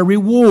Christ had a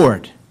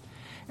reward.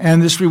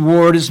 And this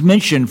reward is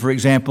mentioned, for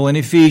example, in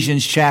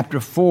Ephesians chapter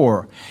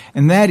 4.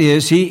 And that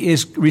is, he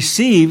is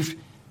received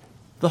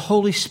the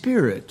Holy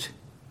Spirit.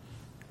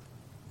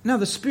 Now,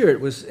 the Spirit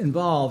was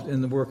involved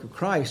in the work of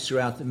Christ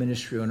throughout the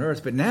ministry on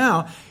earth, but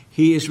now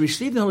he has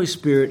received the Holy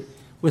Spirit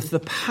with the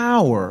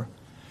power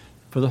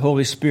for the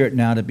Holy Spirit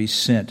now to be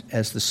sent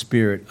as the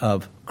Spirit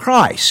of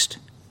Christ.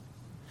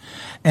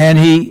 And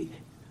he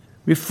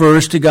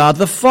refers to God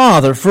the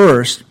Father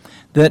first,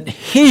 that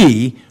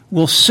he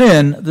will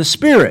send the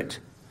Spirit.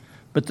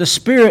 But the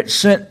Spirit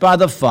sent by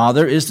the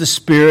Father is the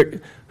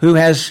Spirit who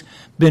has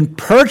been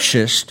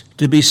purchased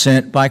to be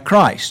sent by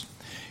Christ.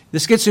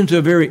 This gets into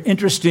a very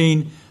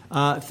interesting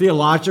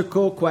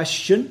theological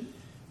question.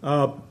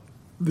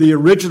 The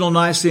original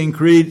Nicene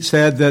Creed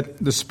said that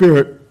the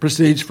Spirit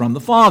proceeds from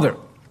the Father.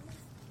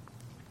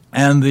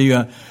 And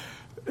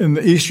in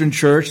the Eastern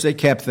Church, they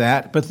kept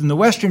that. But in the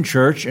Western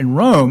Church, in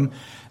Rome,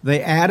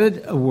 they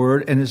added a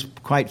word, and it's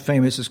quite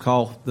famous. It's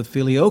called the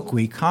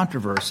Filioque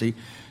controversy,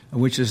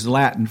 which is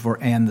Latin for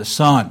 "and the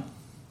Son."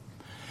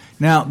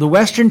 Now, the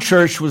Western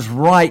Church was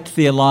right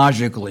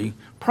theologically,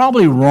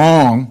 probably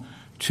wrong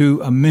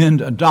to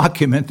amend a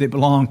document that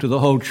belonged to the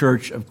whole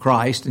Church of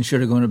Christ and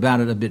should have gone about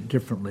it a bit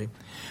differently.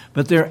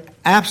 But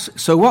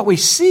so what we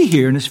see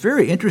here, and it's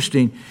very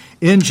interesting,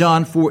 in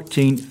John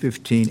 14,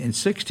 15, and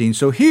 16.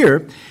 So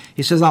here,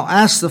 he says, I'll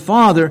ask the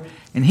Father,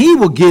 and he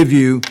will give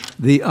you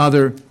the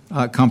other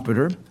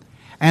Comforter.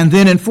 And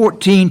then in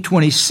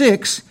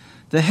 14:26,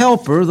 the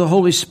Helper, the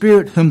Holy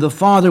Spirit, whom the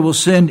Father will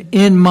send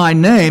in my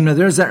name. Now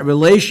there's that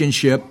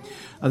relationship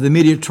of the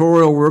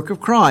mediatorial work of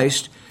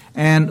Christ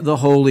and the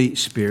Holy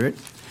Spirit.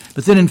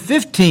 But then in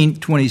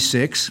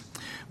 15:26,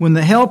 when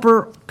the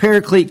Helper,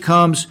 Paraclete,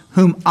 comes,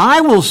 whom I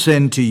will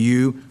send to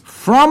you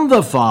from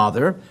the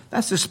Father,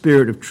 that's the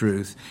Spirit of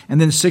truth.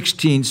 And then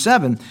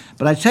 16:7,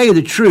 but I tell you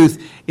the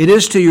truth, it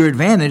is to your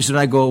advantage that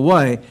I go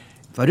away.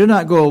 If I do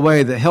not go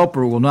away, the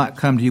Helper will not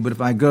come to you, but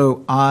if I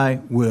go, I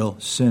will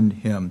send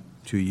him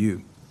to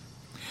you.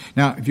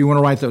 Now, if you want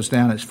to write those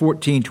down, it's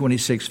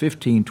 14:26,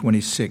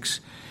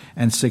 15:26,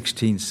 and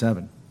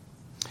 16:7,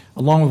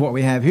 along with what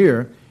we have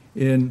here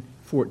in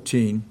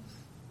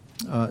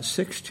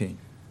 14:16.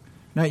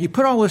 Now, you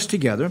put all this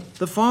together.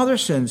 The Father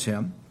sends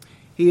him.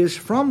 He is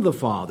from the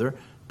Father,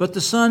 but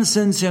the Son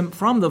sends him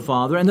from the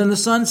Father, and then the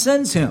Son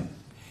sends him.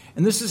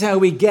 And this is how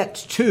we get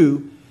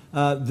to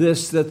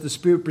this, that the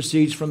Spirit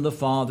proceeds from the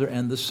Father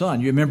and the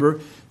Son. You remember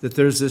that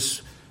there's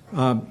this,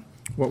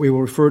 what we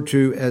will refer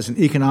to as an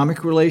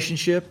economic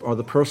relationship, or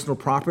the personal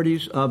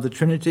properties of the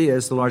Trinity,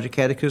 as the Larger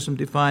Catechism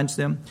defines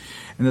them,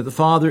 and that the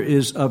Father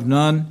is of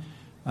none.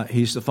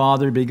 He's the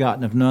Father,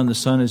 begotten of none. The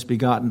Son is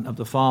begotten of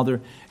the Father,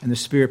 and the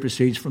Spirit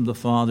proceeds from the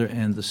Father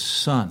and the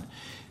Son.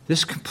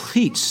 This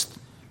completes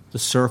the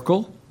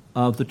circle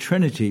of the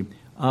Trinity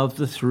of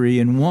the three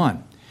in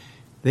one.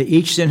 They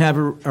each then have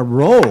a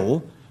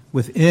role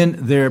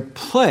within their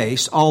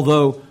place,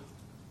 although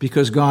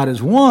because God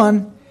is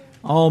one,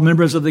 all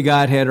members of the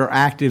Godhead are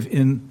active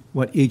in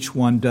what each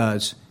one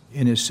does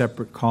in his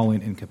separate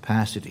calling and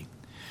capacity.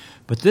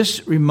 But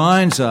this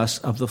reminds us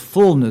of the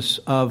fullness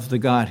of the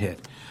Godhead.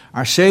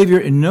 Our Savior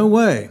in no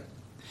way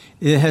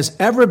has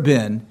ever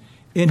been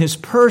in his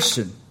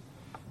person,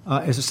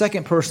 as the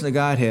second person of the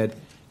Godhead,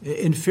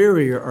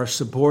 inferior or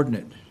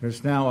subordinate.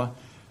 There's now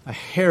a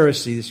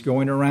heresy that's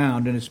going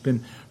around, and it's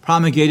been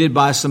promulgated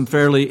by some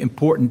fairly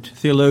important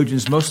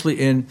theologians, mostly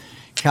in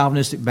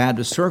Calvinistic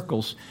Baptist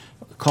circles,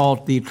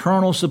 called the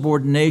eternal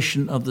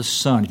subordination of the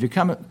Son. If you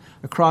come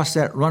across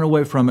that, run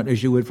away from it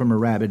as you would from a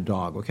rabid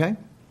dog, okay?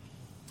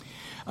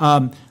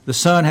 The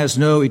Son has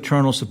no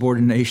eternal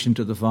subordination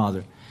to the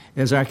Father.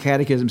 As our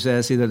catechism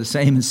says, they're the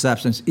same in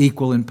substance,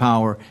 equal in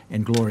power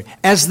and glory.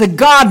 As the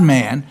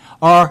God-man,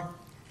 or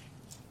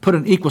put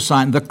an equal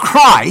sign, the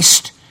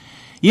Christ,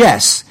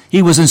 yes,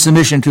 he was in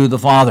submission to the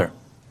Father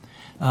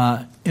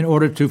in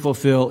order to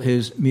fulfill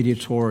his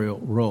mediatorial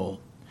role.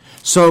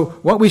 So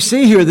what we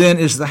see here then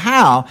is the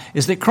how,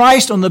 is that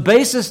Christ, on the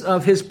basis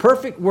of his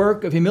perfect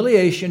work of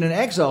humiliation and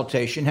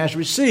exaltation, has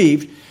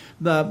received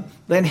the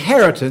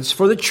inheritance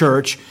for the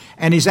church,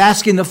 and he's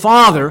asking the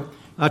Father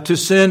to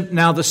send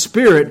now the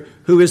Spirit,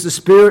 who is the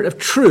Spirit of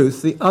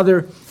truth, the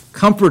other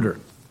Comforter.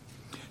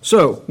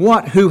 So,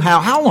 what, who,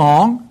 how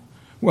long?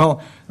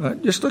 Well,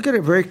 just look at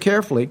it very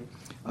carefully.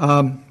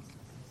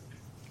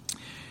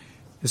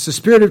 It's the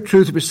Spirit of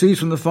truth that proceeds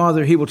from the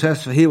Father. He will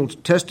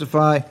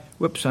testify.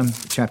 Whoops, I'm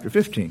chapter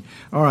 15.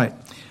 All right.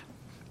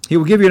 He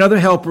will give you another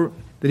helper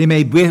that he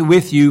may be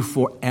with you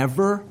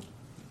forever.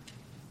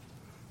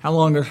 How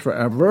long is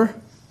forever?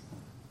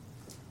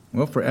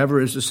 Well,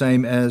 forever is the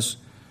same as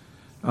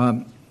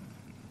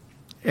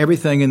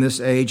everything in this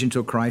age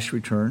until Christ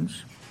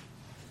returns.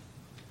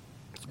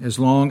 As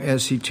long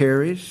as he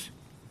tarries,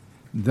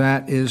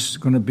 that is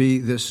going to be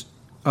this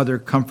other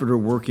comforter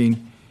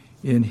working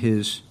in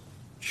his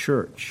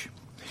church.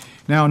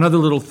 Now, another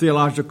little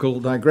theological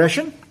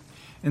digression,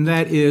 and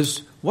that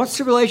is, what's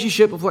the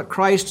relationship of what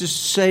Christ is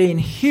saying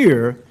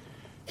here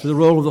to the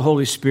role of the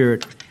Holy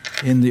Spirit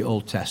in the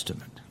Old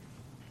Testament?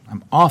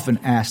 I'm often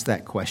asked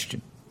that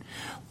question.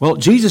 Well,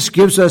 Jesus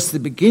gives us the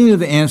beginning of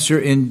the answer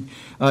in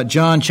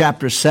John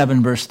chapter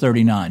 7, verse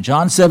 39.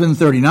 John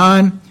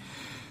 7:39.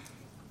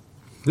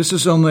 This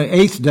is on the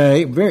 8th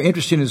day. Very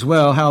interesting as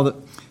well how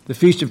the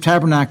Feast of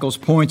Tabernacles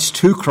points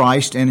to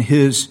Christ and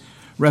his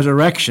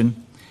resurrection.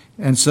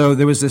 And so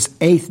there was this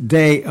 8th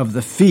day of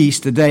the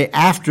feast, the day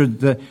after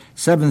the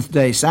 7th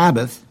day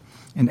Sabbath.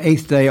 And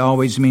 8th day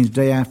always means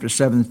day after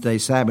 7th day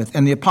Sabbath.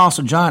 And the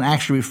Apostle John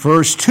actually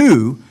refers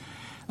to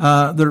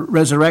the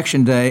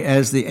resurrection day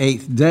as the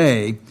 8th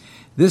day.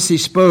 This he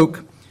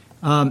spoke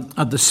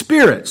of the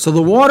Spirit. So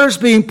the water's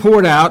being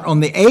poured out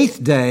on the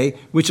 8th day,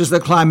 which is the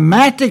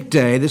climactic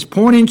day that's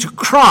pointing to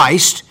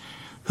Christ,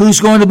 who's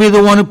going to be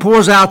the one who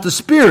pours out the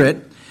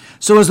Spirit.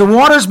 So as the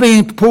water's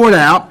being poured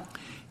out,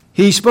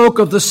 he spoke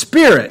of the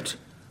Spirit,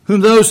 whom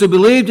those who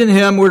believed in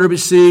him were to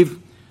receive,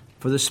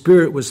 for the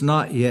Spirit was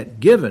not yet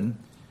given,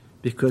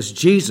 because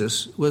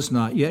Jesus was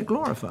not yet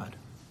glorified.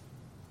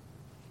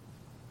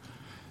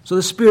 So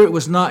the Spirit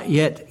was not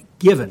yet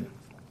given.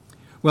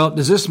 Well,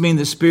 does this mean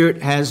the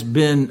Spirit has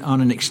been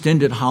on an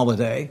extended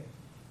holiday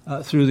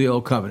through the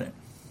Old Covenant?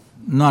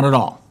 Not at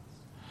all.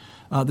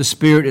 The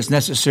Spirit is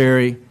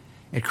necessary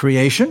at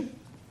creation,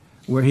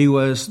 where he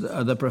was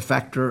the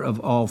perfecter of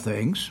all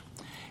things.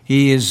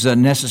 He is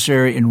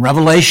necessary in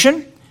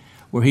Revelation,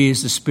 where he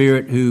is the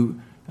Spirit who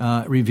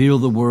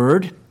revealed the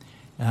Word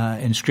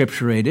and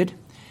scripturated.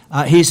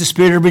 He's the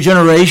Spirit of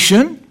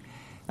regeneration,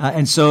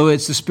 and so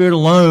it's the Spirit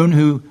alone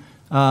who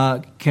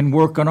can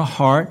work on a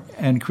heart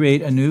and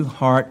create a new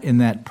heart in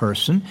that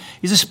person.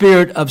 He's a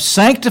Spirit of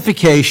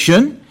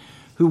sanctification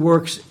who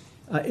works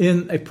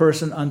in a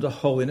person unto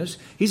holiness.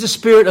 He's a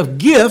Spirit of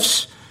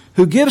gifts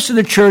who gives to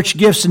the church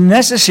gifts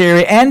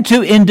necessary and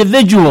to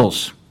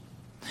individuals.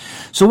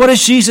 So what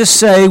does Jesus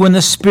say when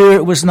the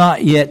Spirit was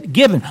not yet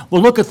given? Well,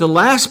 look at the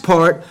last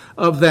part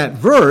of that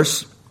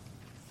verse,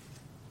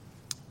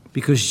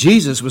 because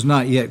Jesus was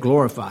not yet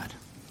glorified.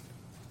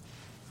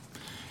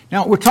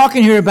 Now, we're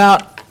talking here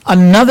about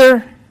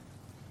another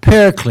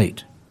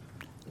paraclete,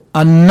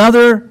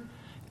 another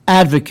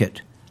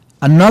advocate,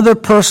 another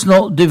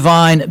personal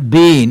divine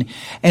being.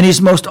 And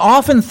he's most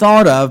often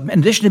thought of, in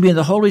addition to being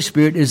the Holy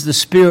Spirit, is the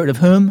Spirit of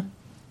whom?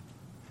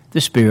 The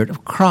Spirit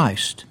of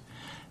Christ.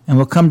 And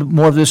we'll come to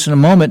more of this in a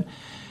moment.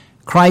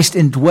 Christ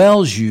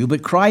indwells you,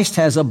 but Christ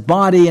has a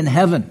body in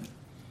heaven.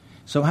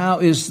 So how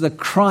is the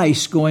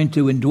Christ going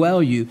to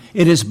indwell you?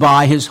 It is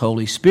by his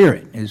Holy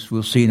Spirit, as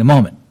we'll see in a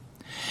moment.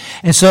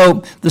 And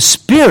so the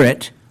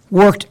Spirit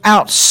worked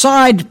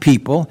outside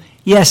people,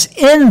 yes,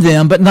 in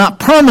them, but not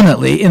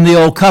permanently in the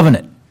Old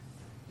Covenant.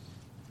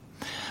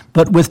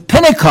 But with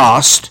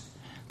Pentecost,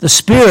 the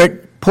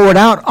Spirit poured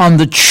out on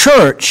the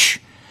church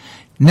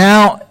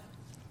now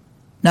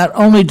not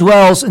only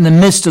dwells in the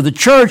midst of the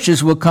church,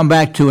 as we'll come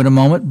back to in a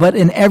moment, but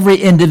in every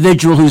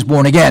individual who's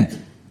born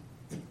again.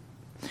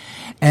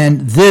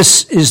 And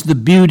this is the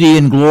beauty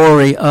and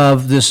glory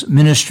of this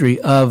ministry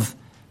of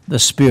the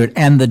Spirit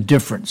and the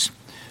difference.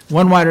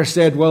 One writer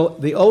said, well,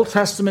 the Old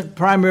Testament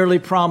primarily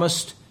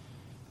promised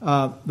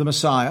the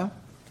Messiah.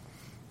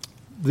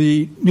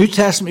 The New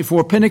Testament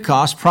before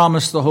Pentecost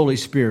promised the Holy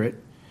Spirit.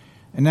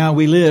 And now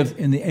we live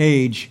in the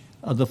age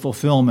of the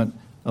fulfillment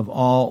of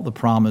all the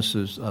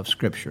promises of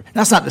Scripture.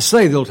 That's not to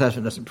say the Old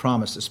Testament doesn't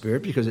promise the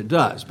Spirit, because it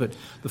does, but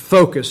the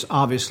focus,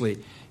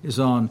 obviously, is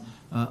on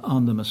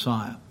the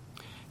Messiah.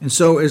 And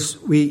so as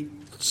we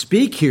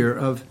speak here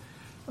of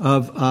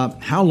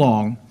how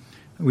long,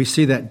 we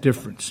see that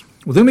difference.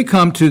 Well, then we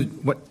come to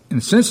what, in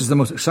a sense, is the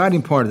most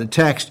exciting part of the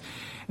text,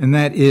 and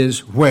that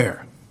is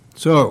where.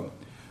 So,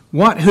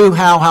 what, who,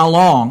 how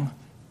long,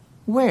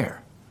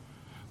 where?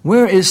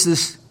 Where is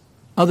this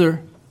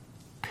other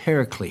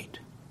paraclete?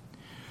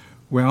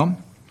 Well,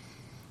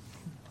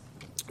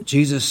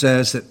 Jesus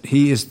says that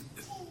he is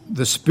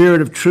the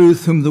Spirit of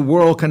truth whom the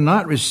world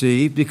cannot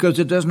receive because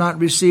it does not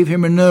receive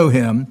him or know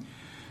him.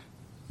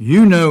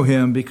 You know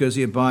him because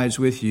he abides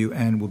with you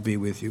and will be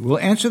with you. We'll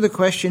answer the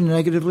question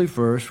negatively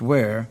first,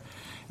 where,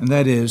 and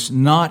that is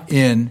not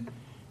in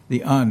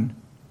the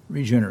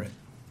unregenerate.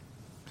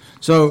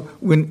 So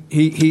when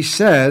he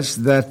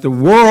says that the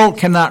world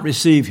cannot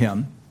receive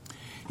him,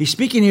 he's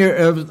speaking here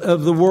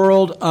of the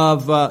world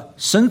of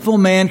sinful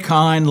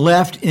mankind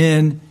left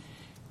in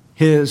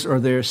his or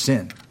their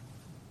sin.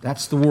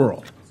 That's the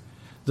world.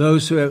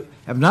 Those who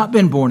have not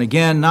been born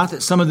again. Not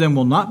that some of them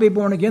will not be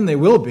born again. They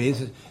will be.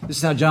 This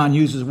is how John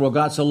uses, well,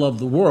 God so loved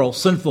the world,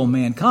 sinful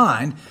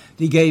mankind,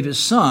 that he gave his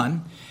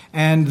Son.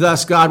 And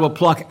thus God will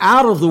pluck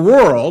out of the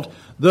world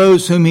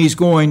those whom he's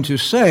going to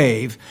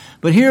save.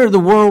 But here the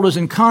world is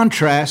in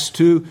contrast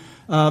to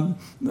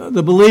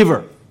the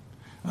believer.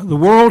 The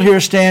world here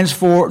stands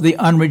for the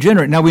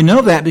unregenerate. Now we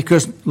know that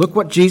because look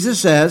what Jesus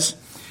says.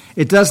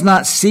 It does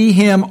not see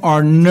him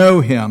or know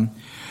him.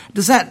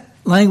 Does that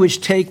language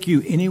take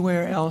you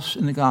anywhere else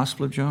in the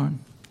Gospel of John?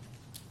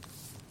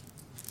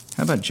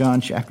 How about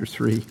John chapter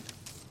 3?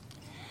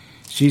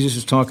 Jesus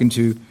is talking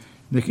to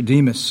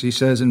Nicodemus. He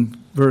says in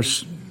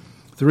verse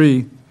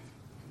 3,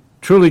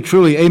 "Truly,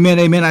 truly, amen,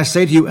 amen, I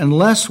say to you,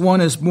 unless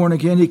one is born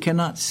again, he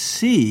cannot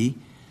see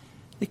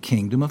the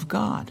kingdom of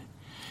God."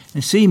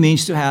 And see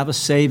means to have a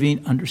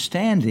saving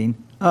understanding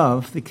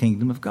of the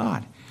kingdom of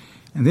God.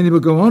 And then he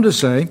will go on to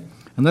say,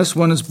 unless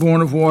one is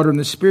born of water and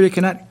the Spirit, he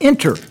cannot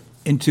enter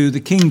into the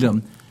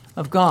kingdom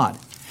of God.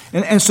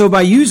 And so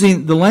by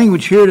using the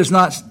language here, does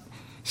not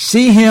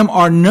see him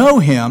or know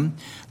him,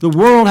 the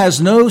world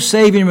has no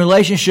saving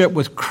relationship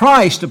with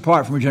Christ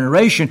apart from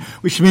regeneration,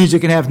 which means it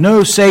can have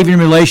no saving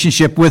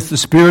relationship with the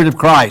Spirit of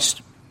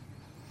Christ.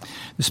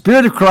 The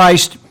Spirit of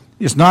Christ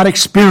is not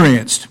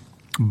experienced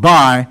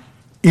by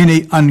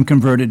any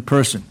unconverted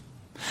person.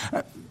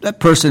 That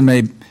person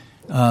may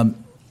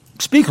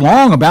speak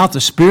long about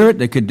the Spirit.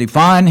 They could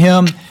define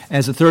him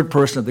as the third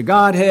person of the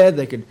Godhead.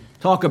 They could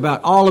talk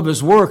about all of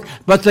his work,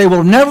 but they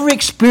will never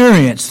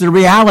experience the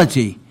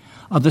reality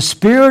of the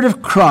Spirit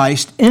of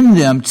Christ in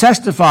them,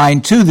 testifying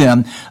to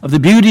them of the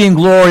beauty and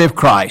glory of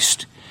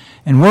Christ,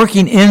 and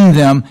working in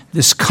them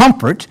this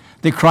comfort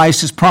that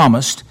Christ has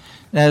promised,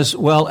 as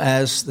well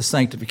as the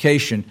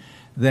sanctification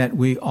that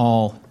we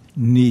all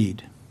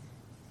need.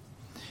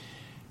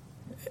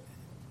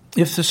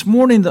 If this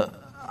morning the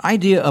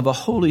idea of a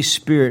Holy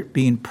Spirit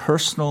being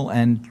personal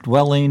and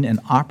dwelling and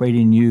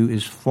operating in you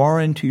is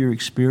foreign to your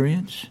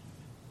experience,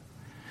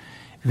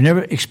 if you've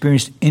never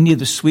experienced any of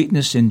the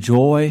sweetness and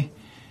joy,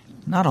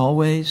 not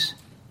always,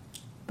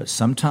 but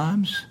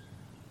sometimes,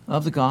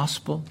 of the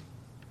gospel,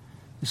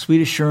 the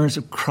sweet assurance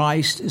of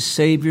Christ as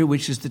Savior,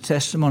 which is the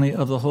testimony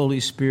of the Holy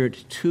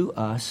Spirit to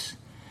us,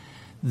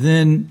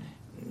 then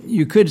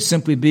you could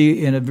simply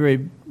be in a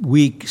very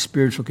weak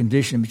spiritual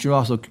condition, but you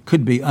also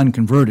could be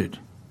unconverted.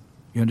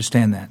 You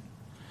understand that?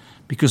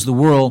 Because the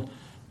world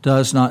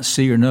does not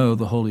see or know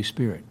the Holy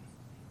Spirit.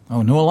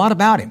 Oh, know a lot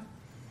about him,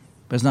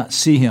 but does not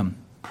see him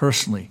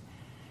personally,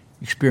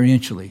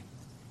 experientially,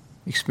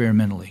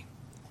 experimentally.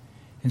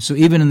 And so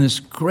even in this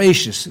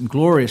gracious and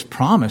glorious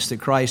promise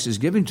that Christ is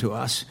giving to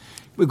us,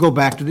 we go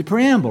back to the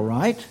preamble,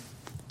 right?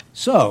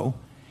 So,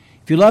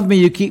 if you love me,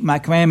 you keep my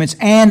commandments,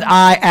 and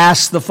I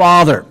ask the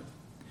Father.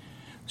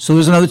 So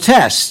there's another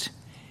test.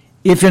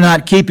 If you're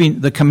not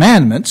keeping the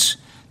commandments,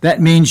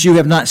 that means you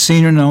have not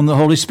seen or known the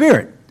Holy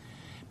Spirit,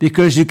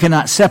 because you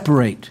cannot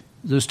separate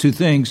those two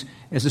things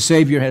as the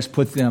Savior has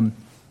put them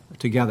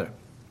together.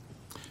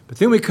 But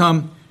then we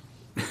come,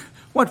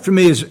 what for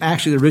me is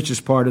actually the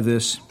richest part of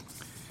this,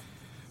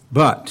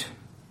 but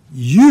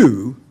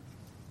you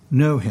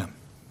know him.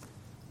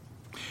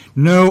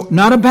 No,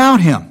 not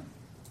about him.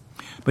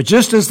 But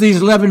just as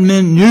these 11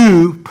 men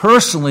knew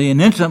personally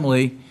and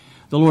intimately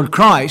the Lord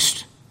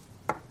Christ,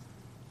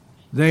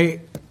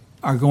 they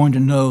are going to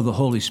know the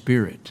Holy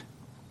Spirit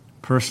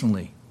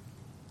personally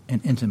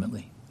and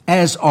intimately,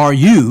 as are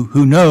you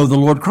who know the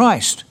Lord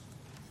Christ.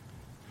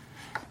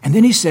 And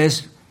then he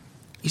says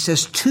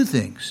two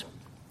things.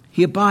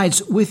 He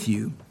abides with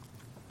you,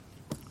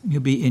 and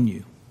he'll be in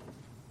you.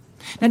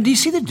 Now, do you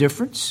see the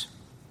difference?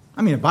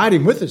 I mean,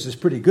 abiding with us is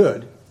pretty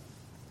good.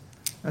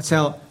 That's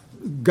how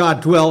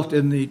God dwelt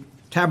in the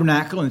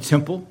tabernacle and the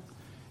temple.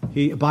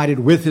 He abided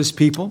with his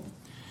people.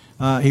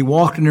 He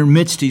walked in their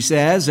midst, he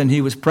says, and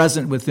he was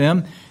present with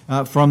them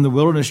from the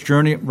wilderness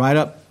journey right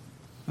up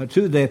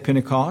to the day of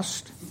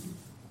Pentecost.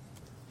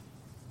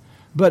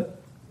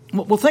 But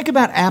we'll think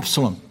about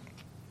Absalom.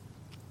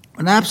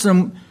 When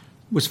Absalom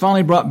was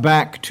finally brought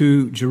back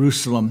to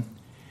Jerusalem,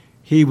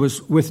 he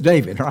was with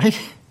David, right?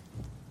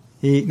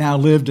 He now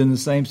lived in the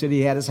same city.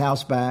 He had his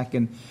house back,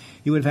 and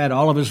he would have had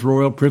all of his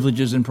royal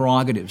privileges and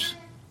prerogatives.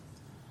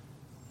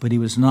 But he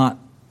was not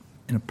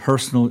in a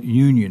personal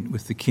union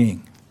with the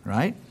king,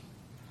 right?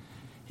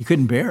 He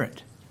couldn't bear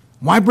it.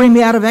 Why bring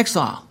me out of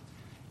exile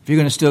if you're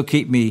going to still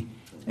keep me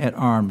at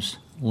arm's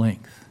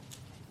length?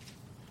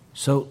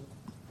 So,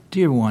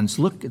 dear ones,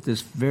 look at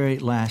this very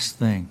last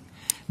thing.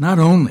 Not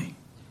only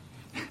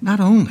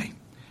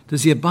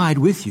does he abide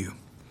with you,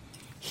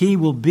 he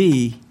will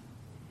be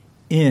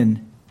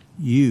in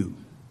you.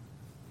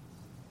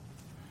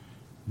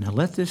 Now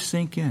let this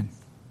sink in.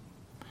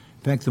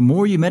 In fact, the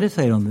more you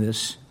meditate on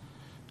this,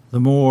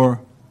 the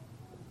more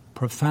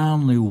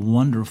profoundly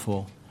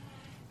wonderful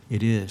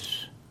it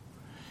is.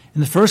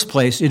 In the first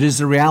place, it is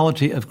the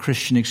reality of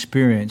Christian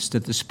experience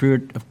that the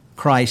Spirit of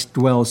Christ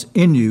dwells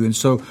in you. And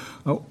so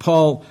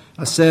Paul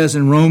says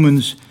in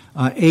Romans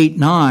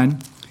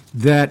 8:9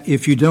 that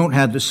if you don't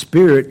have the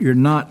Spirit, you're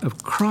not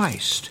of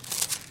Christ.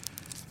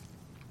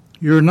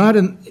 You're not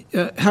in,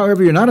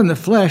 however, you're not in the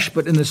flesh,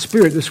 but in the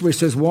Spirit. This is where he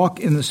says, walk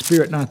in the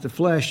Spirit, not the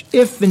flesh.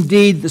 If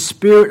indeed the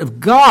Spirit of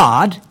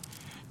God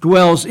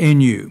dwells in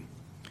you.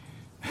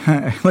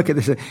 Look at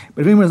this. But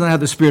if anyone does not have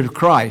the Spirit of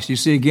Christ, you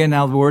see again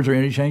how the words are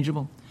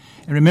interchangeable?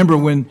 And remember,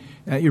 when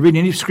you're reading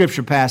any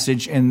scripture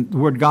passage and the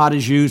word God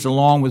is used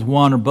along with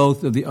one or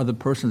both of the other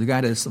persons of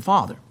God, it's the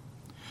Father.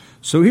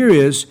 So here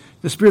is,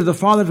 the Spirit of the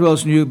Father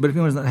dwells in you, but if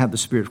anyone does not have the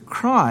Spirit of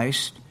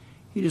Christ,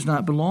 he does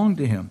not belong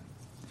to him.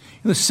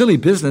 The silly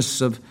business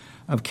of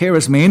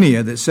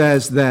charismania that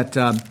says that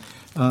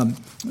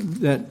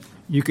that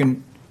you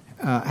can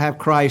have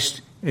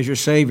Christ as your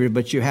Savior,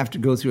 but you have to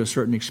go through a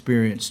certain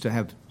experience to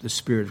have the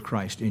Spirit of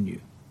Christ in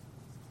you.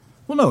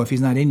 Well, no, if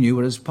he's not in you,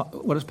 what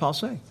does Paul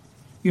say?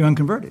 You're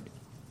unconverted.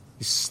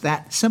 It's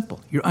that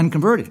simple. You're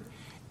unconverted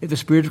if the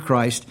Spirit of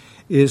Christ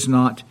is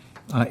not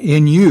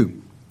in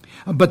you.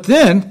 But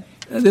then,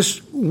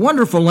 this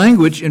wonderful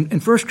language in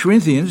 1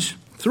 Corinthians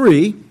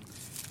 3,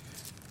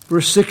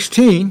 verse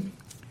 16,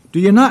 do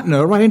you not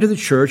know, right into the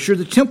church, you're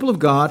the temple of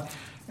God,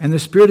 and the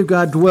Spirit of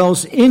God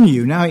dwells in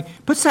you. Now, he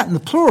puts that in the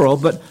plural,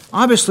 but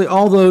obviously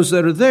all those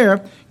that are there,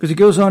 because he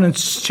goes on in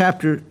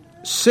chapter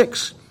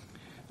 6,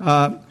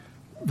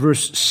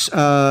 verse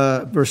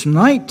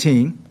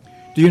 19,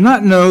 do you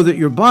not know that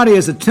your body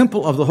is a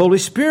temple of the Holy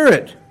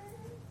Spirit,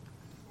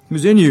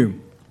 who's in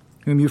you,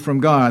 whom you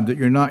from God, that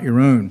you're not your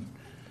own?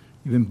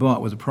 You've been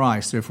bought with a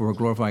price, therefore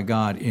glorify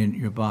God in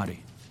your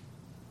body.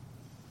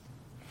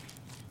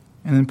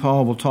 And then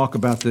Paul will talk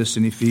about this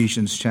in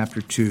Ephesians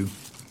chapter 2,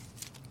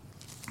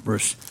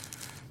 verse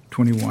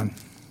 21.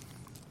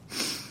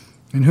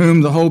 In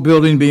whom the whole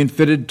building being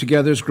fitted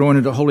together is growing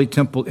into a holy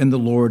temple in the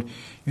Lord,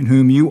 in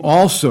whom you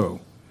also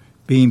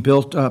being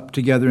built up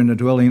together in the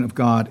dwelling of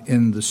God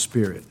in the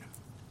Spirit.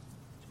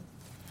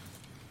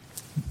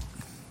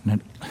 Now,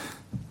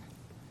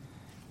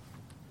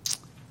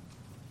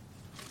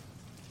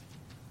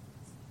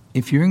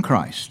 if you're in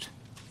Christ,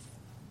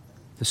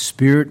 the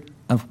Spirit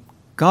of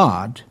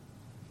God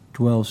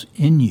dwells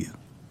in you.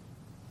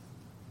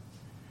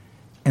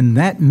 And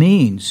that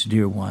means,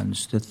 dear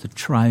ones, that the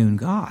triune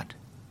God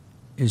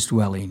is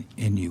dwelling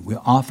in you.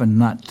 We're often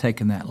not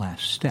taking that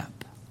last step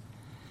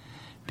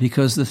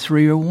because the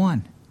three are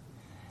one.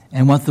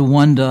 And what the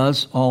one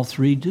does, all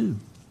three do.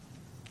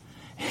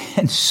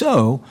 And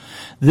so,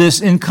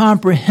 this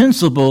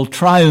incomprehensible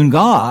triune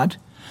God,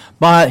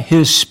 by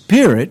his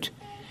Spirit,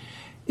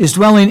 is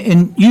dwelling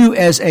in you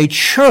as a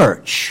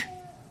church,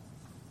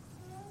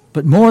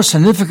 but more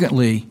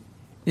significantly,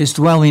 is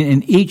dwelling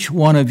in each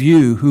one of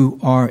you who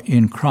are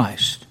in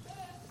Christ.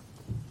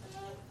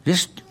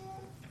 Just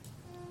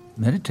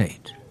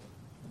meditate.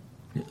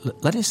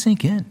 Let it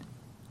sink in.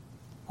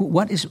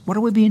 What are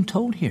we being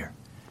told here?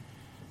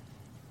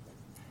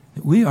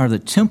 That we are the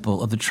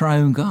temple of the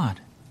triune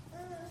God.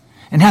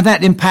 And how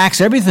that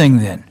impacts everything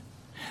then.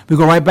 We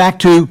go right back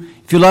to,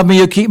 if you love me,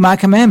 you'll keep my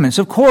commandments.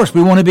 Of course,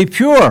 we want to be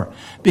pure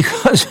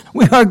because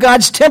we are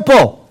God's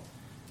temple.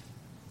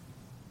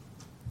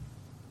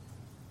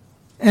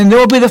 And there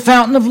will be the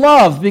fountain of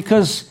love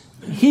because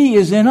he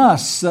is in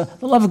us. The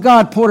love of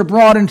God poured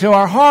abroad into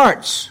our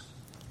hearts.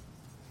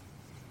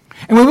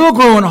 And we will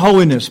grow in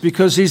holiness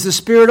because he's the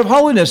Spirit of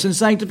holiness and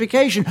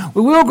sanctification.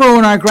 We will grow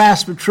in our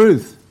grasp of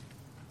truth.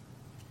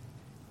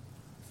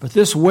 But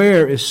this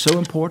where is so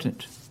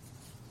important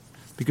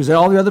because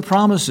all the other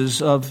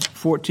promises of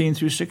 14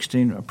 through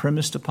 16 are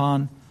premised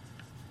upon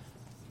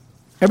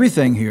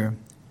everything here,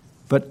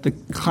 but the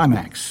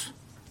climax,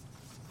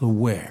 the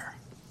where.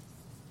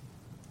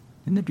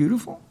 Isn't it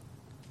beautiful?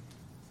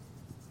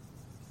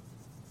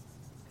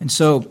 And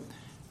so,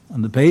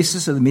 on the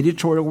basis of the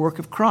mediatorial work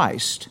of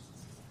Christ,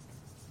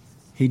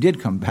 he did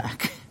come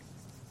back.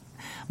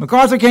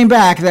 MacArthur came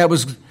back. That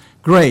was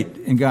great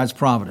in God's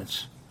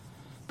providence.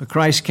 But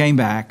Christ came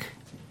back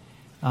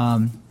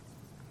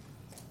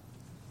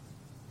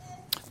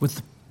with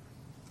the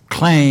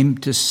claim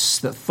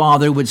that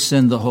Father would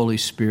send the Holy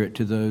Spirit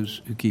to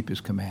those who keep his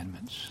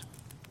commandments.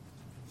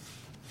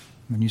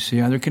 And you see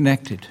how they're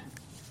connected.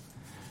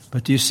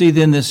 But do you see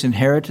then this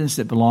inheritance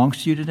that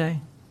belongs to you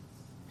today?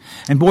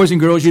 And boys and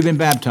girls, you've been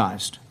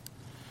baptized.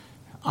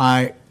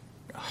 I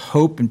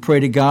hope and pray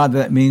to God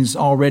that means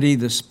already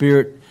the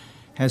Spirit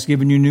has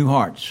given you new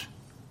hearts.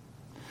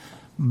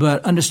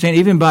 But understand,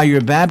 even by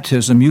your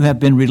baptism, you have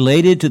been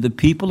related to the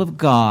people of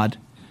God,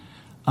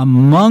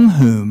 among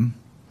whom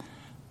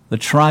the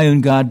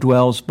triune God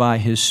dwells by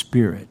his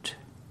Spirit.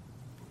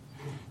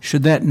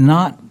 Should that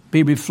not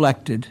be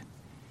reflected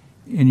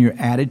in your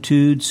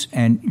attitudes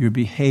and your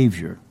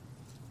behavior?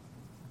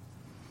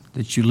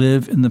 That you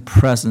live in the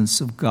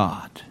presence of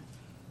God,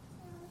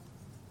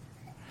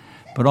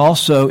 but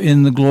also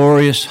in the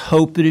glorious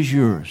hope that is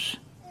yours,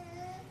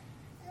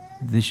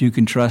 that you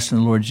can trust in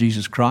the Lord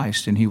Jesus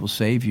Christ and he will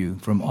save you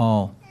from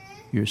all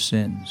your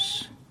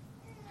sins.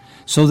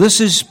 So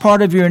this is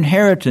part of your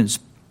inheritance,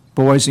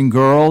 boys and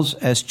girls,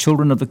 as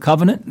children of the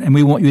covenant, and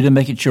we want you to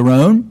make it your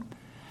own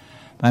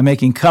by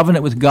making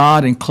covenant with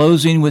God and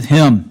closing with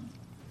him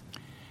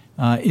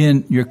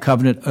in your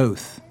covenant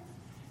oath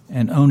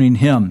and owning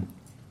him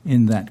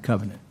in that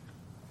covenant.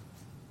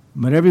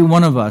 But every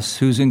one of us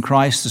who's in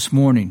Christ this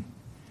morning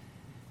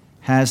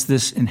has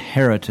this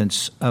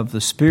inheritance of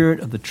the Spirit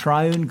of the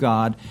triune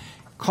God,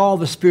 called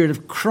the Spirit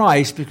of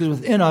Christ, because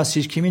within us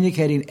He's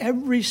communicating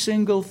every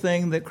single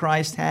thing that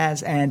Christ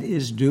has and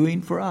is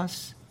doing for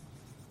us.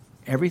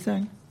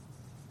 Everything.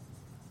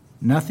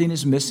 Nothing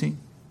is missing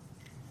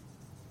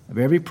of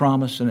every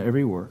promise and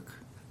every work.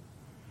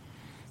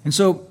 And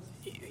so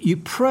you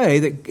pray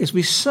that, as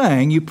we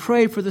sang, you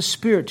pray for the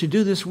Spirit to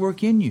do this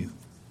work in you.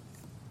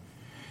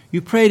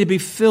 You pray to be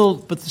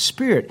filled with the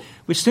Spirit,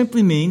 which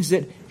simply means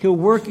that He'll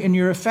work in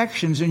your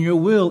affections and your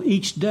will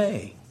each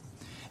day.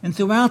 And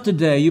throughout the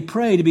day, you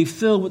pray to be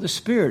filled with the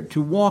Spirit,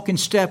 to walk in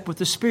step with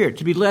the Spirit,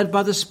 to be led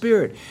by the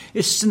Spirit.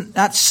 It's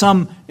not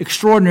some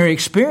extraordinary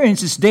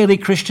experience, it's daily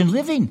Christian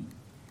living.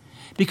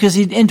 Because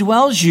He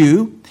indwells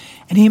you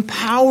and He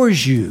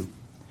empowers you.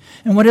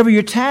 And whatever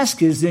your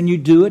task is, then you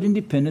do it in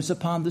dependence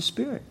upon the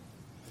Spirit.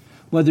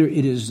 Whether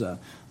it is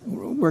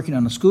working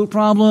on a school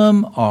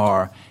problem,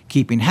 or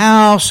keeping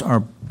house, or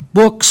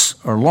books,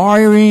 or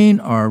lawyering,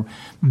 or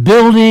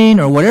building,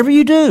 or whatever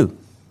you do,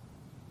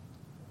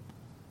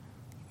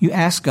 you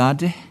ask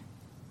God's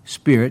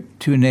Spirit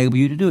to enable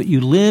you to do it.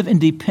 You live in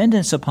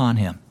dependence upon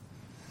Him.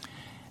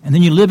 And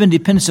then you live in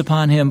dependence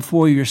upon Him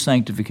for your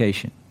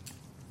sanctification.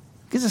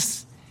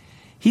 Because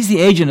He's the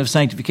agent of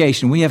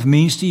sanctification. We have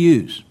means to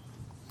use.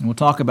 And we'll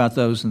talk about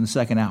those in the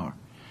second hour.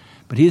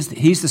 But He's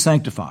the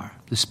sanctifier,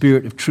 the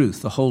Spirit of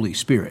truth, the Holy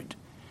Spirit.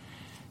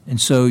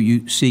 And so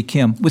you seek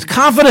Him with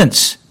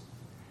confidence.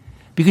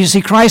 Because you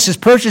see, Christ has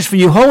purchased for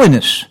you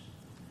holiness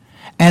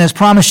and has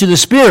promised you the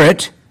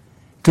Spirit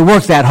to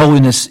work that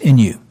holiness in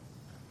you.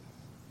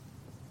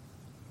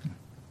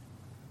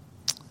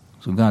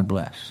 So God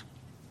bless.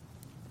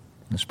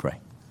 Let's pray.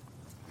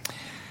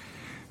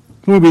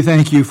 Lord, we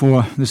thank You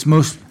for this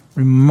most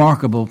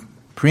remarkable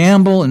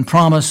preamble and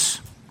promise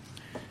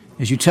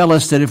as You tell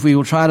us that if we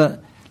will try to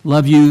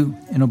love You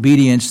in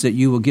obedience, that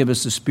You will give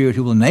us the Spirit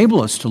who will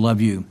enable us to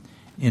love You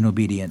in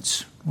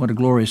obedience. What a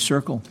glorious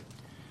circle.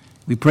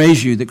 We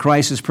praise You that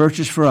Christ has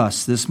purchased for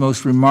us this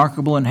most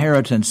remarkable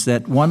inheritance,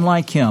 that one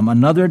like Him,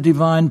 another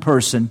divine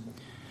person,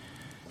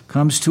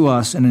 comes to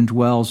us and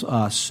indwells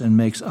us and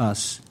makes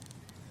us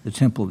the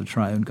temple of the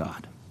triune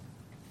God.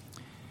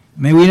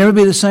 May we never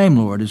be the same,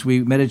 Lord, as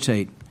we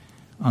meditate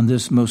on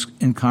this most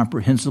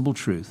incomprehensible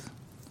truth.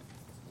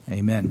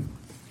 Amen.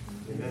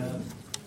 Amen.